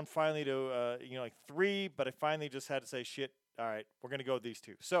it down finally to, like 3, but I finally just had to say, shit, all right, we're going to go with these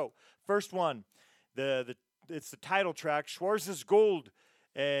 2. So, first one, it's the title track, Schwarzes Gold,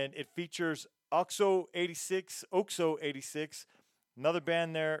 and it features Oxo 86, another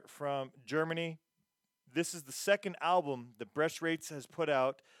band there from Germany. This is the second album that Breast Rates has put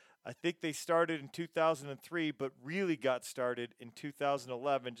out. I think they started in 2003, but really got started in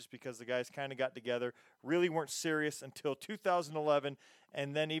 2011 just because the guys kind of got together, really weren't serious until 2011,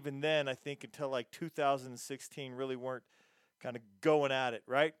 and then even then, I think until like 2016, really weren't kind of going at it,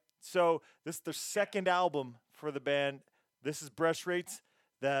 right? So this is their second album for the band. This is Breast Rates.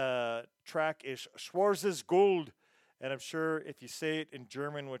 The track is Schwarzes Gold, and I'm sure if you say it in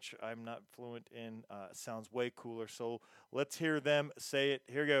German, which I'm not fluent in, it sounds way cooler. So let's hear them say it.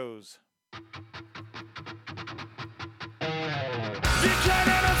 Here goes. Wir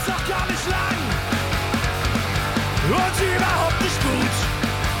kennen uns doch gar nicht lang und überhaupt nicht gut.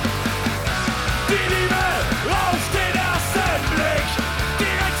 Die Liebe auf den ersten Blick,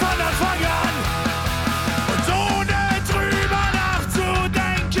 direkt von Anfang an. Und ohne drüber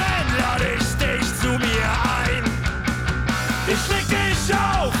nachzudenken, lade ich dich zu mir ein. Ich leg dich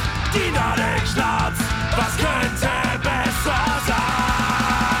auf, die Nadel schlatz, was könnte besser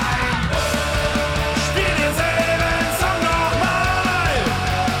sein? Spiel denselben Song nochmal,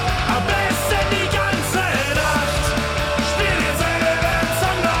 am besten die ganze Nacht. Spiel denselben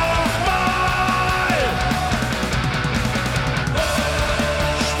Song nochmal,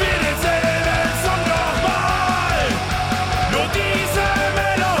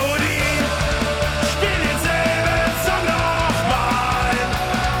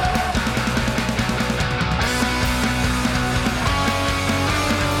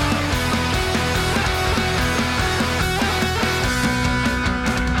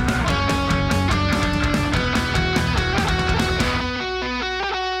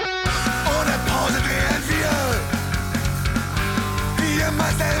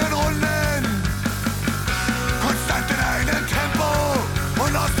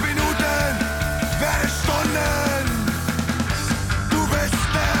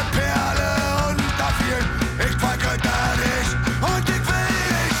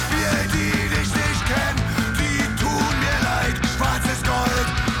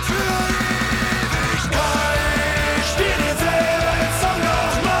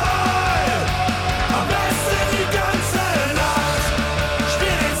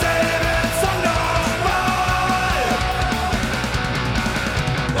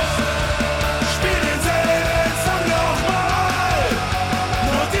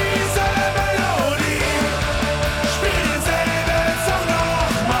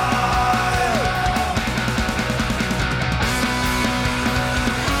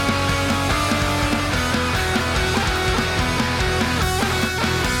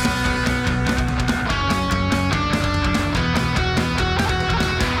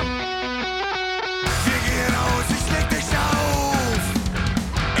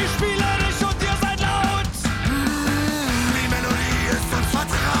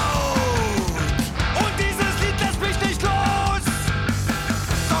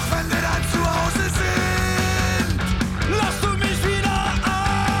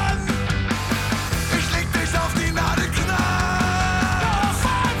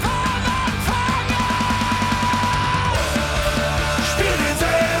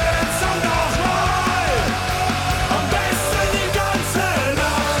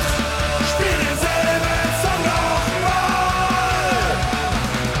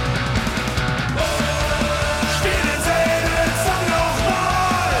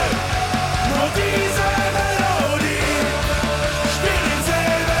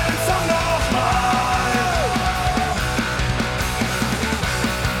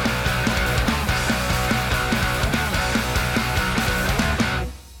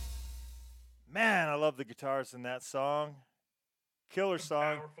 guitars in that song. Killer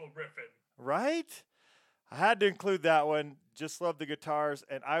song. Powerful riffing. Right? I had to include that one. Just love the guitars.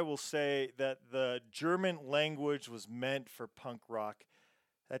 And I will say that the German language was meant for punk rock.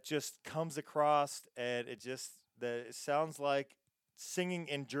 That just comes across, and it sounds like singing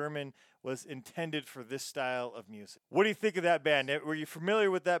in German was intended for this style of music. What do you think of that band? Were you familiar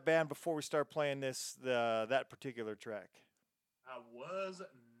with that band before we start playing that particular track? I was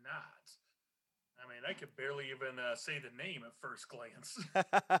not. I mean, I could barely even say the name at first glance.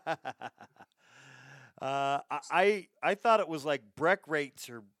 I thought it was like Breck Rates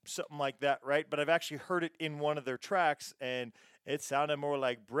or something like that, right? But I've actually heard it in one of their tracks, and it sounded more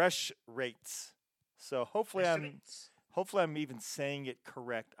like Bresh Rates. So hopefully I'm even saying it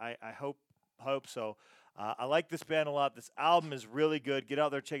correct. I hope so. I like this band a lot. This album is really good. Get out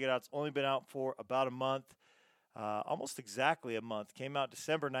there, check it out. It's only been out for about a month. Almost exactly a month. Came out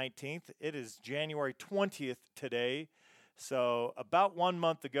December 19th. It is January 20th today. So about 1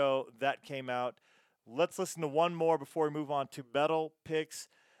 month ago, that came out. Let's listen to one more before we move on to Metal Picks.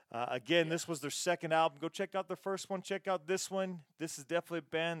 Again, this was their second album. Go check out their first one. Check out this one. This is definitely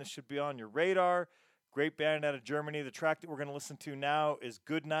a band that should be on your radar. Great band out of Germany. The track that we're going to listen to now is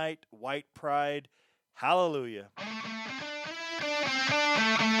Goodnight, White Pride. Hallelujah.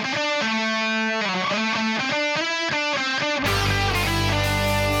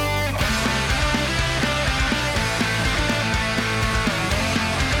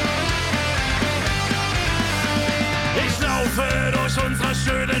 Ich laufe durch unsere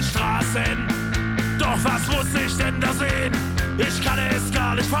schönen Straßen. Doch was muss ich denn da sehen? Ich kann es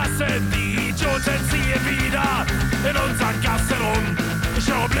gar nicht fassen. Die Idioten ziehen wieder in unseren Gassen rum. Ich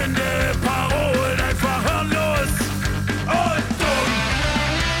höre blinde Parolen, einfach hirnlos und dumm.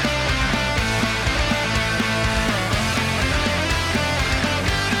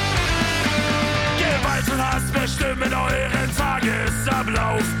 Gewalt und Hass bestimmen euren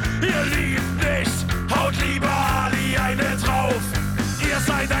Tagesablauf. Ihr liebt nicht, haut lieber Ali eine drauf. Ihr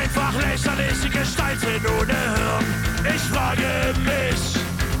seid einfach lächerliche Gestalten ohne Hirn. Ich frage mich,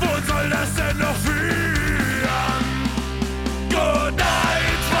 wo soll das denn noch führen? Good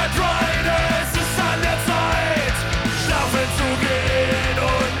night, my pride, es ist an der Zeit, schlafen zu gehen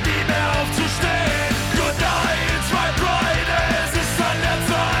und nie mehr aufzustehen. Good night, my pride, es ist an der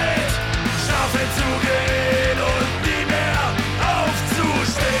Zeit, schlafen zu gehen und nie mehr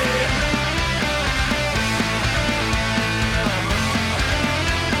aufzustehen.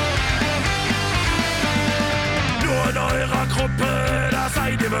 Nur in eurer Gruppe, da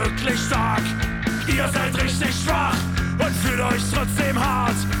seid ihr wirklich stark. Ihr seid richtig schwach und fühlt euch trotzdem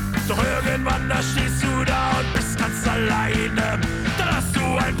hart. Doch irgendwann, da stehst du da und bist ganz alleine. Dann hast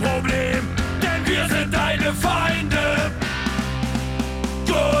du ein Problem, denn wir sind deine Feinde.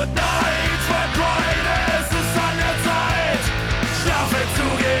 Good night, my pride, es ist an der Zeit, schlafen zu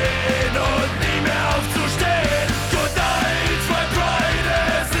gehen und nie mehr aufzustehen. Good night, my pride,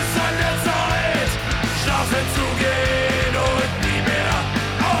 es ist an der Zeit, schlafen zu gehen und nie mehr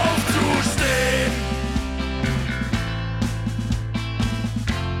aufzustehen.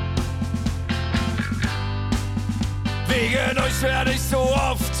 Wegen euch werde ich so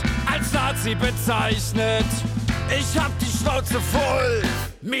oft als Nazi bezeichnet. Ich hab die Schnauze voll,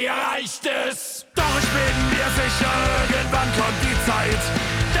 mir reicht es. Doch ich bin mir sicher, irgendwann kommt die Zeit.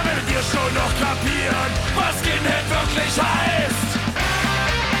 Da werdet ihr schon noch kapieren, was Skinhead wirklich heißt.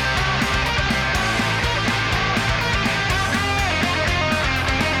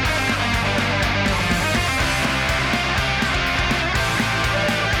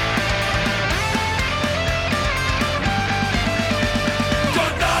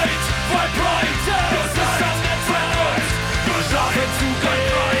 Good night, white pride, es ist an der Zeit. Du schlafen zu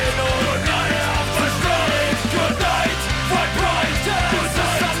gehen und nie mehr aufzustehen. Good night, white pride, es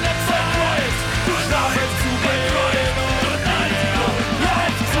ist an der Zeit. Du schlafen zu gehen und nie mehr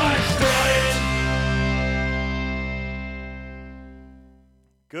aufzustehen.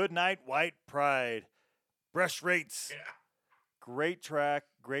 Good Night, White Pride. Bresh Rates. Yeah. Great track,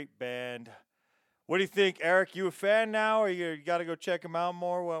 great band. What do you think, Eric? You a fan now, or you got to go check them out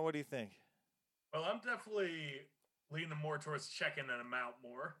more? What do you think? Well, I'm definitely leaning more towards checking them out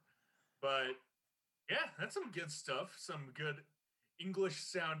more. But yeah, that's some good stuff. Some good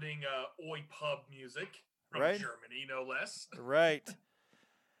English-sounding oi pub music from Right. Germany, no less. Right.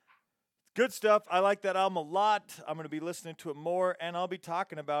 Good stuff. I like that album a lot. I'm going to be listening to it more, and I'll be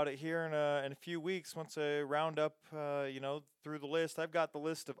talking about it here in a few weeks once I round up, through the list. I've got the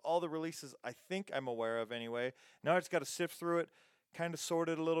list of all the releases I think I'm aware of anyway. Now I just got to sift through it, kind of sort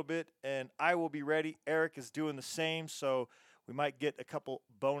it a little bit, and I will be ready. Eric is doing the same, so we might get a couple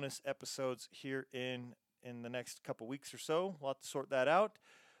bonus episodes here in in the next couple weeks or so. We'll have to sort that out.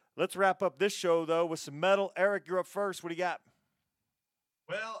 Let's wrap up this show, though, with some metal. Eric, you're up first. What do you got?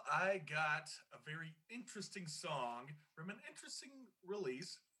 Well, I got a very interesting song from an interesting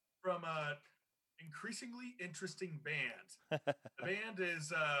release from a increasingly interesting band. The band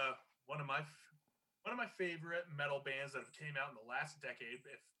is one of my favorite metal bands that have came out in the last decade,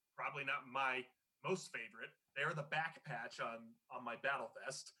 if probably not my most favorite. They are the back patch on my battle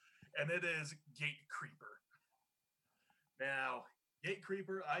vest, and it is Gate Creeper. Now, Gate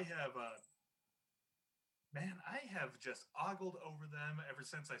Creeper, I have just ogled over them ever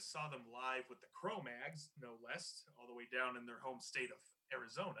since I saw them live with the Cro-Mags, no less, all the way down in their home state of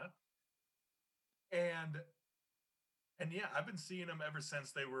Arizona. And yeah, I've been seeing them ever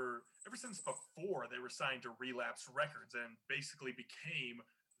since before they were signed to Relapse Records and basically became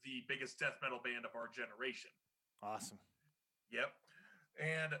the biggest death metal band of our generation. Awesome. Yep.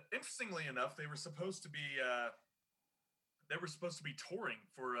 And interestingly enough, they were supposed to be touring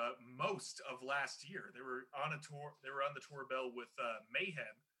for most of last year. They were on a tour. They were on the tour bill with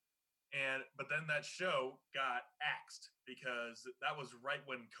Mayhem, but then that show got axed because that was right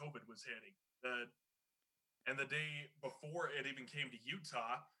when COVID was hitting. And the day before it even came to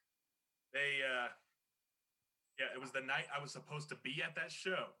Utah, it was the night I was supposed to be at that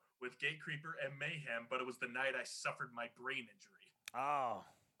show with Gate Creeper and Mayhem, but it was the night I suffered my brain injury. Oh.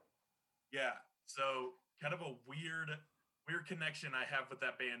 Yeah. So kind of a weird connection I have with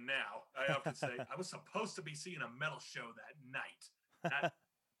that band now. I often say I was supposed to be seeing a metal show that night, not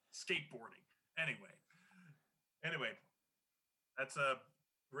skateboarding. Anyway, that's a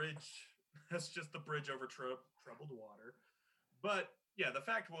bridge. That's just the bridge over troubled water. But yeah, the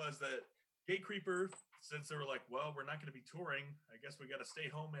fact was that Gate Creeper, since they were like, well, we're not going to be touring, I guess we got to stay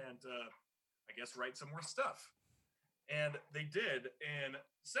home and I guess write some more stuff. And they did in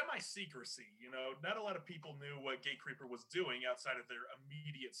semi-secrecy. Not a lot of people knew what Gate Creeper was doing outside of their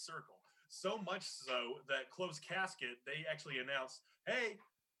immediate circle. So much so that Closed Casket, they actually announced, hey,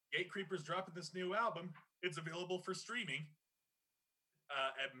 Gate Creeper's dropping this new album. It's available for streaming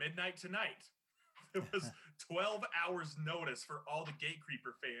at midnight tonight. It was 12 hours notice for all the Gate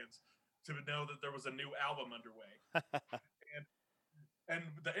Creeper fans to know that there was a new album underway. And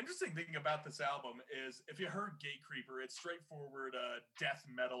the interesting thing about this album is if you heard Gate Creeper, it's straightforward death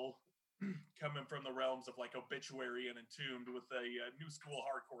metal coming from the realms of like Obituary and Entombed with a new school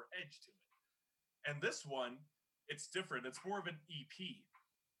hardcore edge to it. And this one, it's different. It's more of an EP,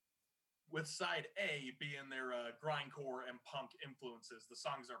 with side A being their grindcore and punk influences. The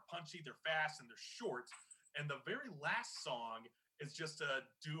songs are punchy, they're fast, and they're short. And the very last song is just a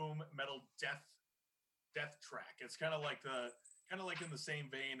doom metal death track. It's kind of like in the same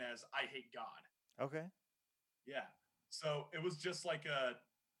vein as I Hate God. Okay. Yeah. So it was just like a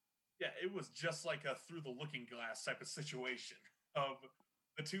through the looking glass type of situation of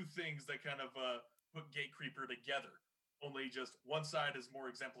the two things that kind of put Gate Creeper together. Only just one side is more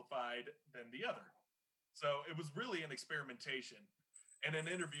exemplified than the other. So it was really an experimentation. And in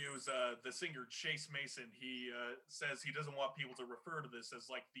interviews, the singer Chase Mason, he says he doesn't want people to refer to this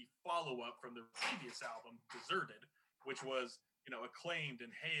as like the follow-up from their previous album, Deserted, which was, acclaimed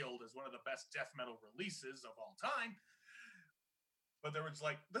and hailed as one of the best death metal releases of all time. But they were just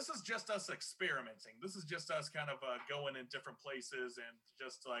like, this is just us experimenting. This is just us kind of going in different places and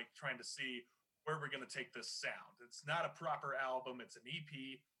just like trying to see where we're going to take this sound. It's not a proper album. It's an EP.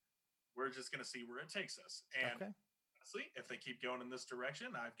 We're just going to see where it takes us. And honestly, if they keep going in this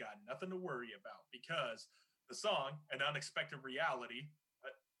direction, I've got nothing to worry about because the song, An Unexpected Reality,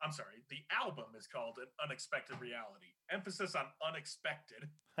 the album is called An Unexpected Reality. Emphasis on unexpected.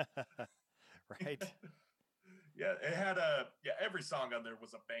 Right. Yeah, it had every song on there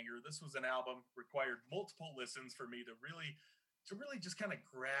was a banger. This was an album, required multiple listens for me to really just kind of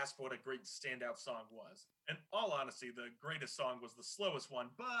grasp what a great standout song was. In all honesty, the greatest song was the slowest one,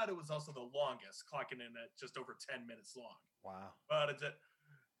 but it was also the longest, clocking in at just over 10 minutes long. Wow.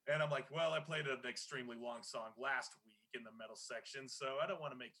 And I'm like, well, I played an extremely long song last week in the metal section, so I don't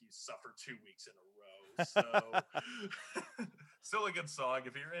want to make you suffer 2 weeks in a row. So still a good song.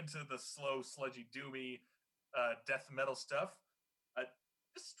 If you're into the slow, sludgy, doomy death metal stuff,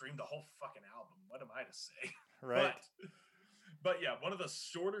 just stream the whole fucking album. What am I to say? Right. But yeah, one of the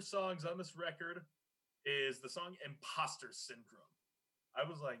shorter songs on this record is the song Imposter Syndrome. I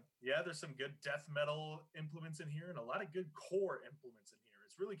was like, yeah, there's some good death metal implements in here and a lot of good core implements in here.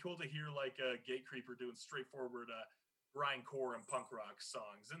 It's really cool to hear like Gate Creeper doing straightforward grindcore and punk rock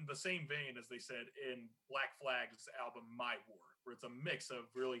songs in the same vein as they said in Black Flag's album My War, where it's a mix of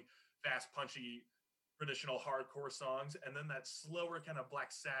really fast, punchy, traditional hardcore songs and then that slower kind of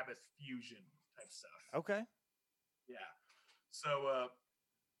Black Sabbath fusion type stuff. Okay. Yeah. So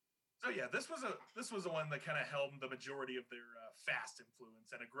yeah, this was a one that kind of held the majority of their fast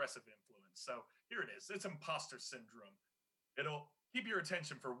influence and aggressive influence. So here it is. It's Imposter Syndrome. It'll keep your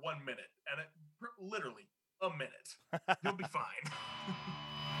attention for 1 minute, and literally a minute. You'll be fine.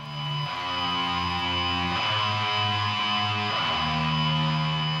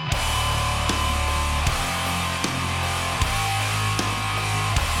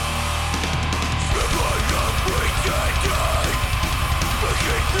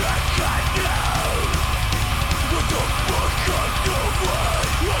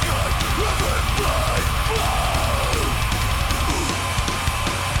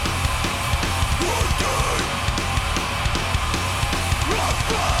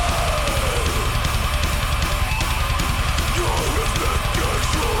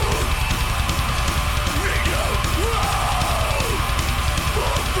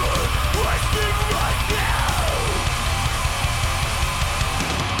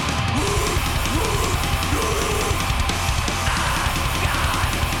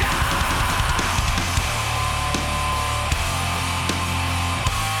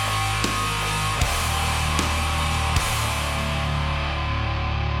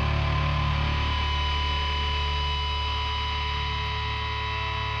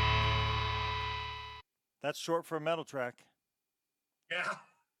 That's short for a metal track. Yeah.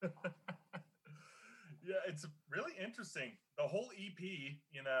 Yeah, it's really interesting. The whole EP,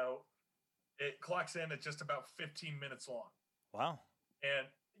 you know, it clocks in at just about 15 minutes long. Wow. And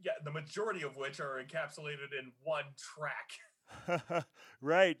yeah, the majority of which are encapsulated in one track.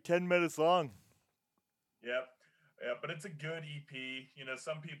 Right, 10 minutes long. Yep. Yeah, but it's a good EP. You know,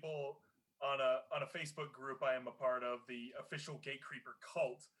 some people on a Facebook group I am a part of, the official Gatecreeper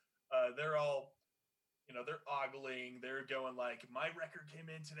cult, they're all, you know, they're ogling. They're going like, my record came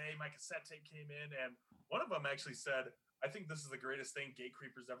in today, my cassette tape came in, and one of them actually said, I think this is the greatest thing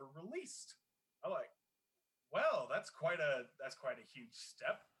Gatecreeper's ever released. I'm like, well, that's quite a huge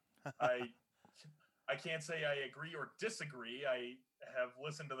step. I can't say I agree or disagree. I have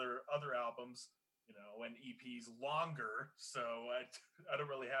listened to their other albums, you know, and EPs longer, so I don't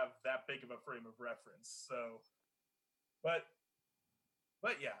really have that big of a frame of reference. So, but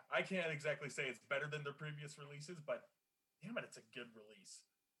yeah, I can't exactly say it's better than their previous releases, but damn it, it's a good release.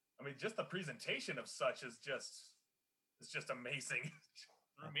 I mean, just the presentation of such is just amazing.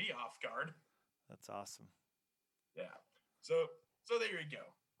 Threw me off guard. That's awesome. Yeah. So there you go.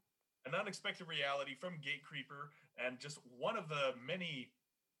 An Unexpected Reality from Gatecreeper, and just one of the many,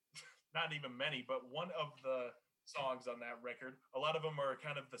 not even many, but one of the songs on that record. A lot of them are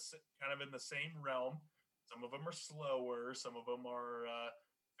kind of in the same realm. Some of them are slower, some of them are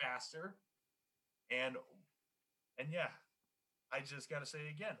faster, and yeah, I just gotta say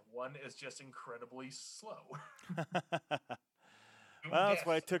again, one is just incredibly slow. Well, that's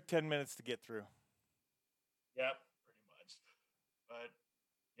why it took 10 minutes to get through. Yep, pretty much. But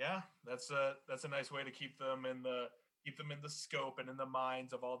yeah, that's a nice way to keep them in the scope and in the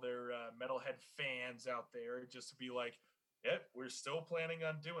minds of all their metalhead fans out there. Just to be like, yep, we're still planning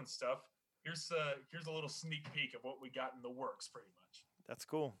on doing stuff. Here's a little sneak peek of what we got in the works, pretty much. That's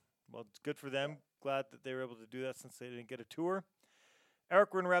cool. Well, it's good for them. Glad that they were able to do that since they didn't get a tour.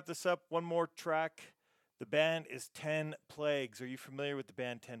 Eric, we're going to wrap this up. One more track. The band is 10 Plagues. Are you familiar with the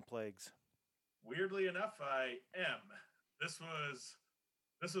band 10 Plagues? Weirdly enough, I am. This was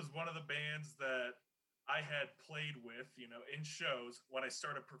one of the bands that I had played with, you know, in shows when I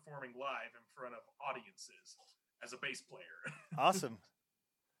started performing live in front of audiences as a bass player. Awesome.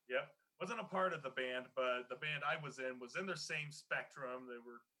 Yep. Wasn't a part of the band, but the band I was in their same spectrum. They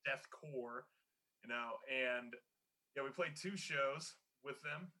were deathcore, you know, and yeah, we played 2 shows with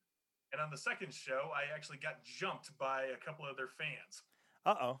them. And on the second show, I actually got jumped by a couple of their fans.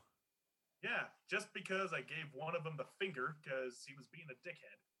 Uh-oh. Yeah, just because I gave one of them the finger because he was being a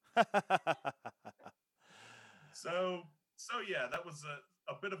dickhead. So yeah, that was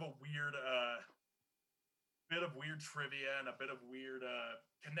a bit of a weird trivia and a bit of weird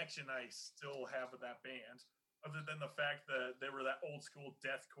connection I still have with that band, other than the fact that they were that old school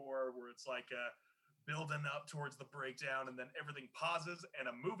deathcore where it's like building up towards the breakdown and then everything pauses and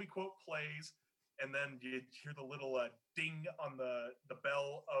a movie quote plays and then you hear the little ding on the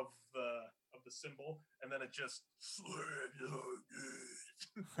bell of the cymbal and then it just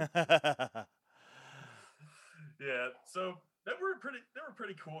yeah, so they were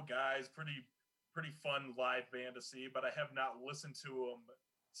pretty cool guys, pretty fun live band to see, but I have not listened to them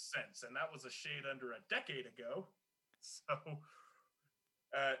since, and that was a shade under a decade ago. So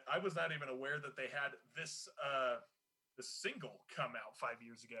I was not even aware that they had this single come out 5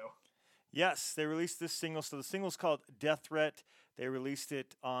 years ago. Yes, they released this single. So the single's called Death Threat. They released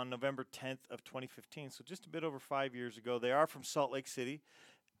it on November 10th of 2015, so just a bit over 5 years ago. They are from Salt Lake City,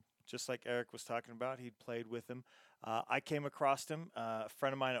 just like Eric was talking about. He'd played with them. I came across him. A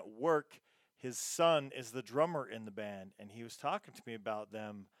friend of mine at work, his son is the drummer in the band, and he was talking to me about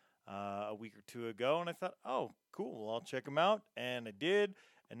them a week or two ago, and I thought, oh, cool, well, I'll check them out, and I did,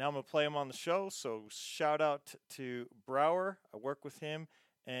 and now I'm going to play them on the show, so shout out to Brower. I work with him,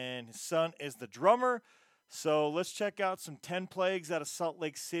 and his son is the drummer. So let's check out some 10 Plagues out of Salt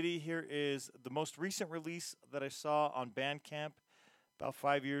Lake City. Here is the most recent release that I saw on Bandcamp about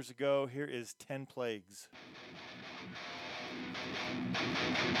 5 years ago. Here is 10 Plagues.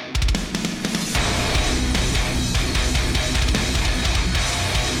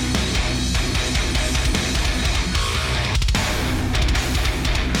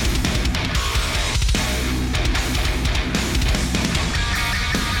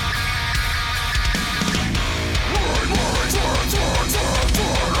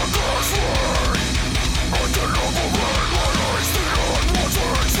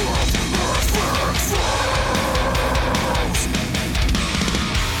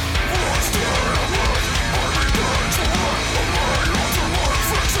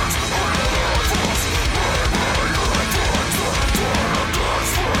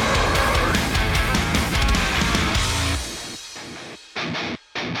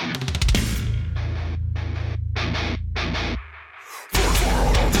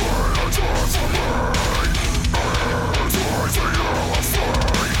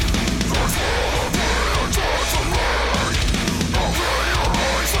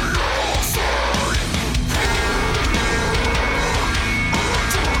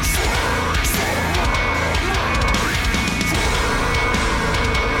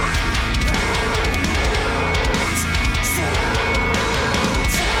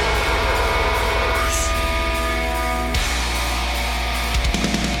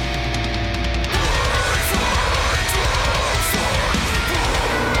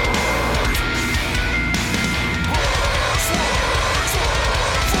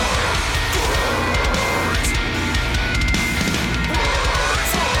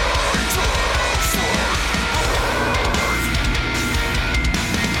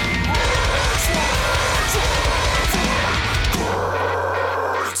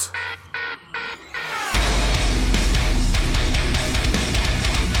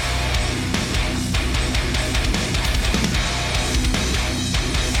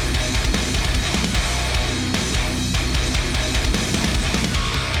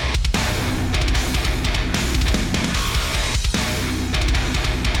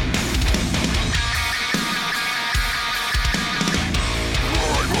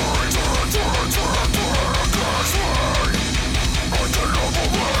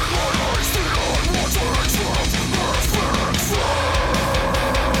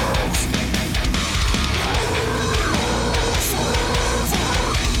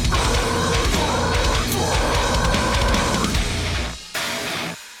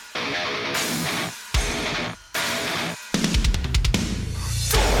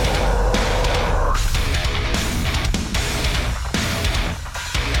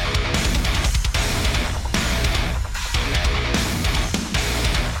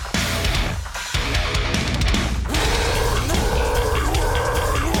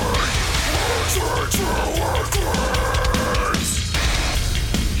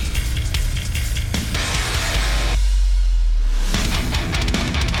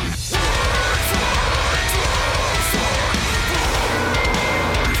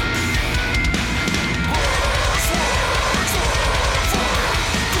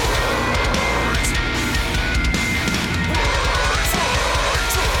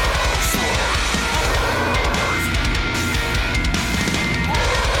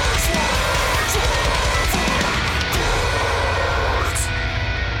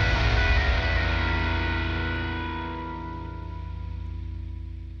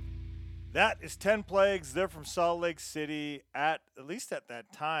 That is 10 Plagues. They're from Salt Lake City. At least at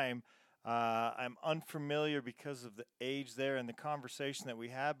that time, I'm unfamiliar because of the age there and the conversation that we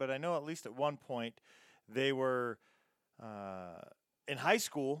had, but I know at least at one point they were in high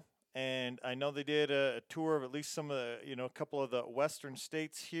school, and I know they did a tour of at least some of the, a couple of the western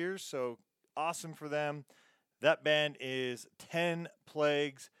states here, so awesome for them. That band is 10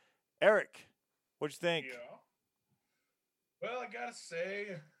 Plagues. Eric, what'd you think? Yeah. Well, I gotta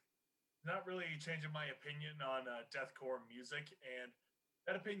say, not really changing my opinion on deathcore music, and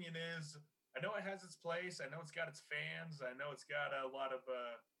that opinion is, I know it has its place, I know it's got its fans, I know it's got a lot of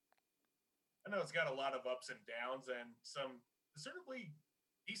ups and downs, and some certainly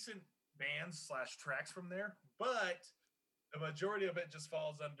decent bands / tracks from there, but the majority of it just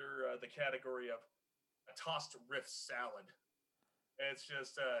falls under the category of a tossed riff salad. It's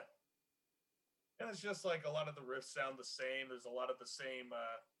just and it's just like a lot of the riffs sound the same. There's a lot of the same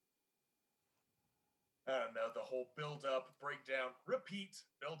I don't know, the whole build up, breakdown, repeat,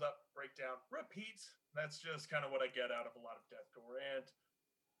 build up, breakdown, repeat. That's just kind of what I get out of a lot of deathcore. And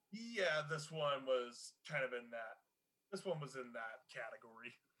yeah, this one was kind of in that. This one was in that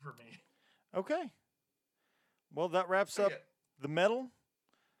category for me. Okay. Well, that wraps So, up yeah. the metal.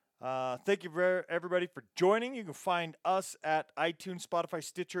 Thank you for everybody for joining. You can find us at iTunes, Spotify,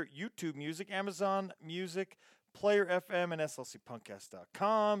 Stitcher, YouTube Music, Amazon Music, Player FM, and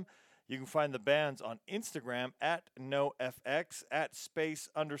slcpunkcast.com. You can find the bands on Instagram at NoFX, at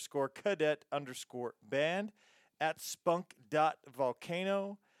space_cadet_band, at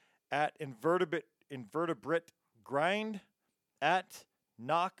spunk.volcano, at invertebrate grind, at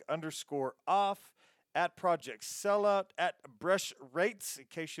knock_off, at Project Sellout, at Bresh Rates. In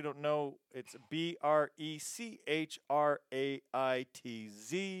case you don't know, it's BRECHRAITZ,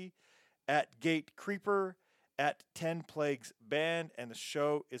 at Gate Creeper, at 10 Plagues Band, and the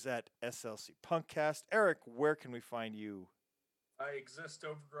show is at SLC Punkcast. Eric, where can we find you? I exist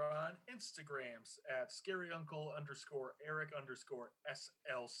over on Instagrams at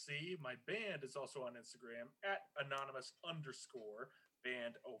scaryuncle_Eric_SLC. My band is also on Instagram at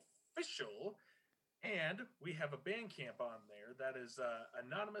anonymous_band_official. And we have a Bandcamp on there that is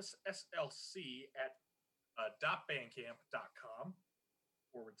anonymoussLC at .bandcamp.com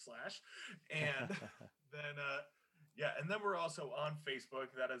 /. And then, and then we're also on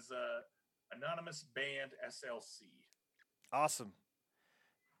Facebook. That is Anonymous Band SLC. Awesome.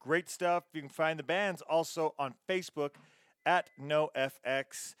 Great stuff. You can find the bands also on Facebook at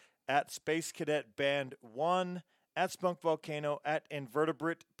NoFX, at Space Cadet Band 1, at Spunk Volcano, at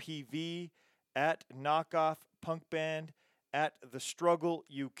Invertebrate PV, at Knockoff Punk Band, at The Struggle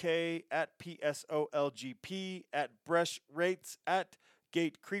UK, at PSOLGP, at Bresh Rates, at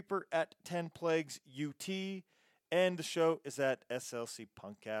Gate Creeper, at 10 Plagues UT, and the show is at SLC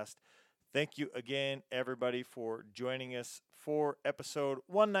Punkcast. Thank you again, everybody, for joining us for episode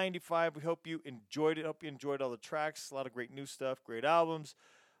 195. We hope you enjoyed it. Hope you enjoyed all the tracks. A lot of great new stuff, great albums,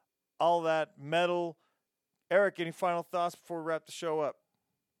 all that metal. Eric, any final thoughts before we wrap the show up?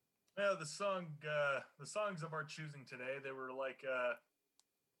 Yeah, the songs of our choosing today, they were like,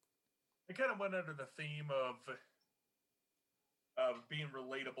 they kind of went under the theme of being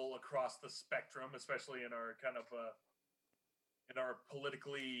relatable across the spectrum, especially in our kind of in our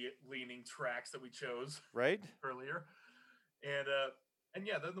politically leaning tracks that we chose Right? earlier. And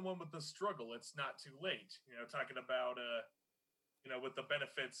yeah, then the one with the struggle, it's not too late. You know, talking about with the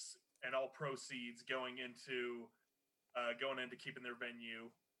benefits and all proceeds going into keeping their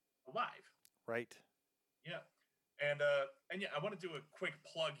venue alive. Right. Yeah. And yeah, I want to do a quick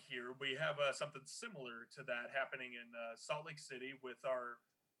plug here. We have something similar to that happening in Salt Lake City with our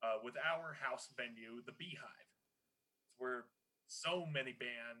house venue, the Beehive, where so many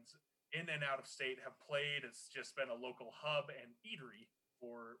bands in and out of state have played. It's just been a local hub and eatery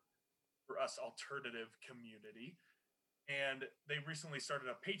for us alternative community. And they recently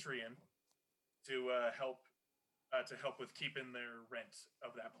started a Patreon to help with keeping their rent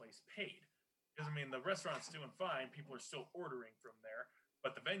of that place paid. Because I mean, the restaurant's doing fine, people are still ordering from there,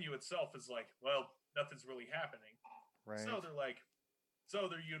 but the venue itself is like, well, nothing's really happening. Right. So they're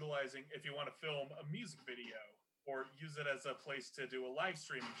utilizing, if you want to film a music video or use it as a place to do a live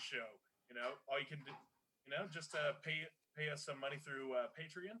streaming show, all you can do, just pay us some money through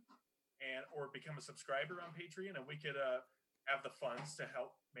Patreon or become a subscriber on Patreon, and we could have the funds to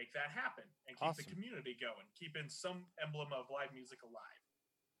help make that happen and keep the Awesome. community going, keeping some emblem of live music alive.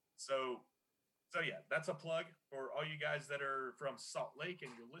 So yeah, that's a plug for all you guys that are from Salt Lake and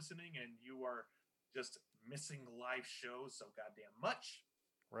you're listening and you are just missing live shows so goddamn much.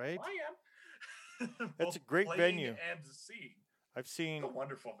 Right. I am. That's a Both great playing venue. and seeing. I've seen A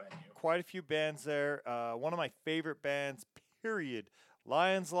wonderful venue. quite a few bands there. One of my favorite bands, period.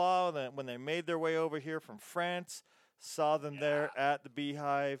 Lions Law, when they made their way over here from France, saw them there at the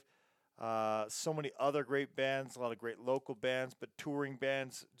Beehive. So many other great bands, a lot of great local bands, but touring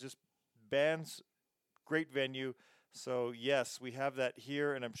bands, just bands, great venue. So, yes, we have that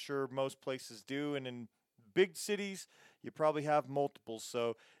here, and I'm sure most places do. And in big cities, you probably have multiples.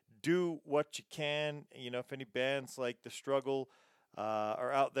 So, do what you can. If any bands like The Struggle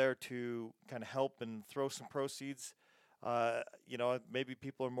are out there to kind of help and throw some proceeds, maybe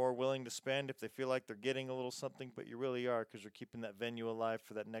people are more willing to spend if they feel like they're getting a little something, but you really are, because you're keeping that venue alive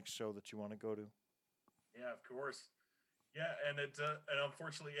for that next show that you want to go to. Yeah, of course. Yeah, and and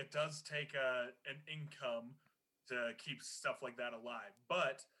unfortunately, it does take an income to keep stuff like that alive.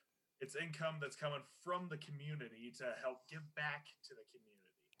 But it's income that's coming from the community to help give back to the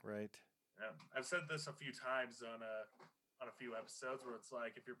community. Right. I've said this a few times on a few episodes where it's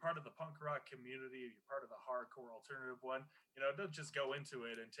like, if you're part of the punk rock community, you're part of the hardcore alternative one, don't just go into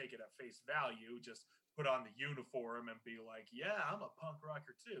it and take it at face value. Just put on the uniform and be like, yeah, I'm a punk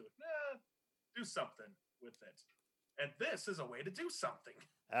rocker too. Nah, do something with it. And this is a way to do something.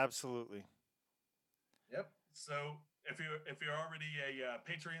 Absolutely. Yep. So if you're already a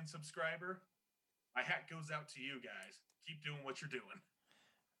Patreon subscriber, my hat goes out to you guys. Keep doing what you're doing.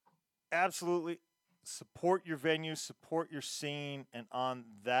 Absolutely. Support your venue, support your scene, and on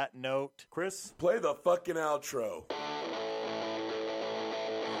that note, Chris, play the fucking outro.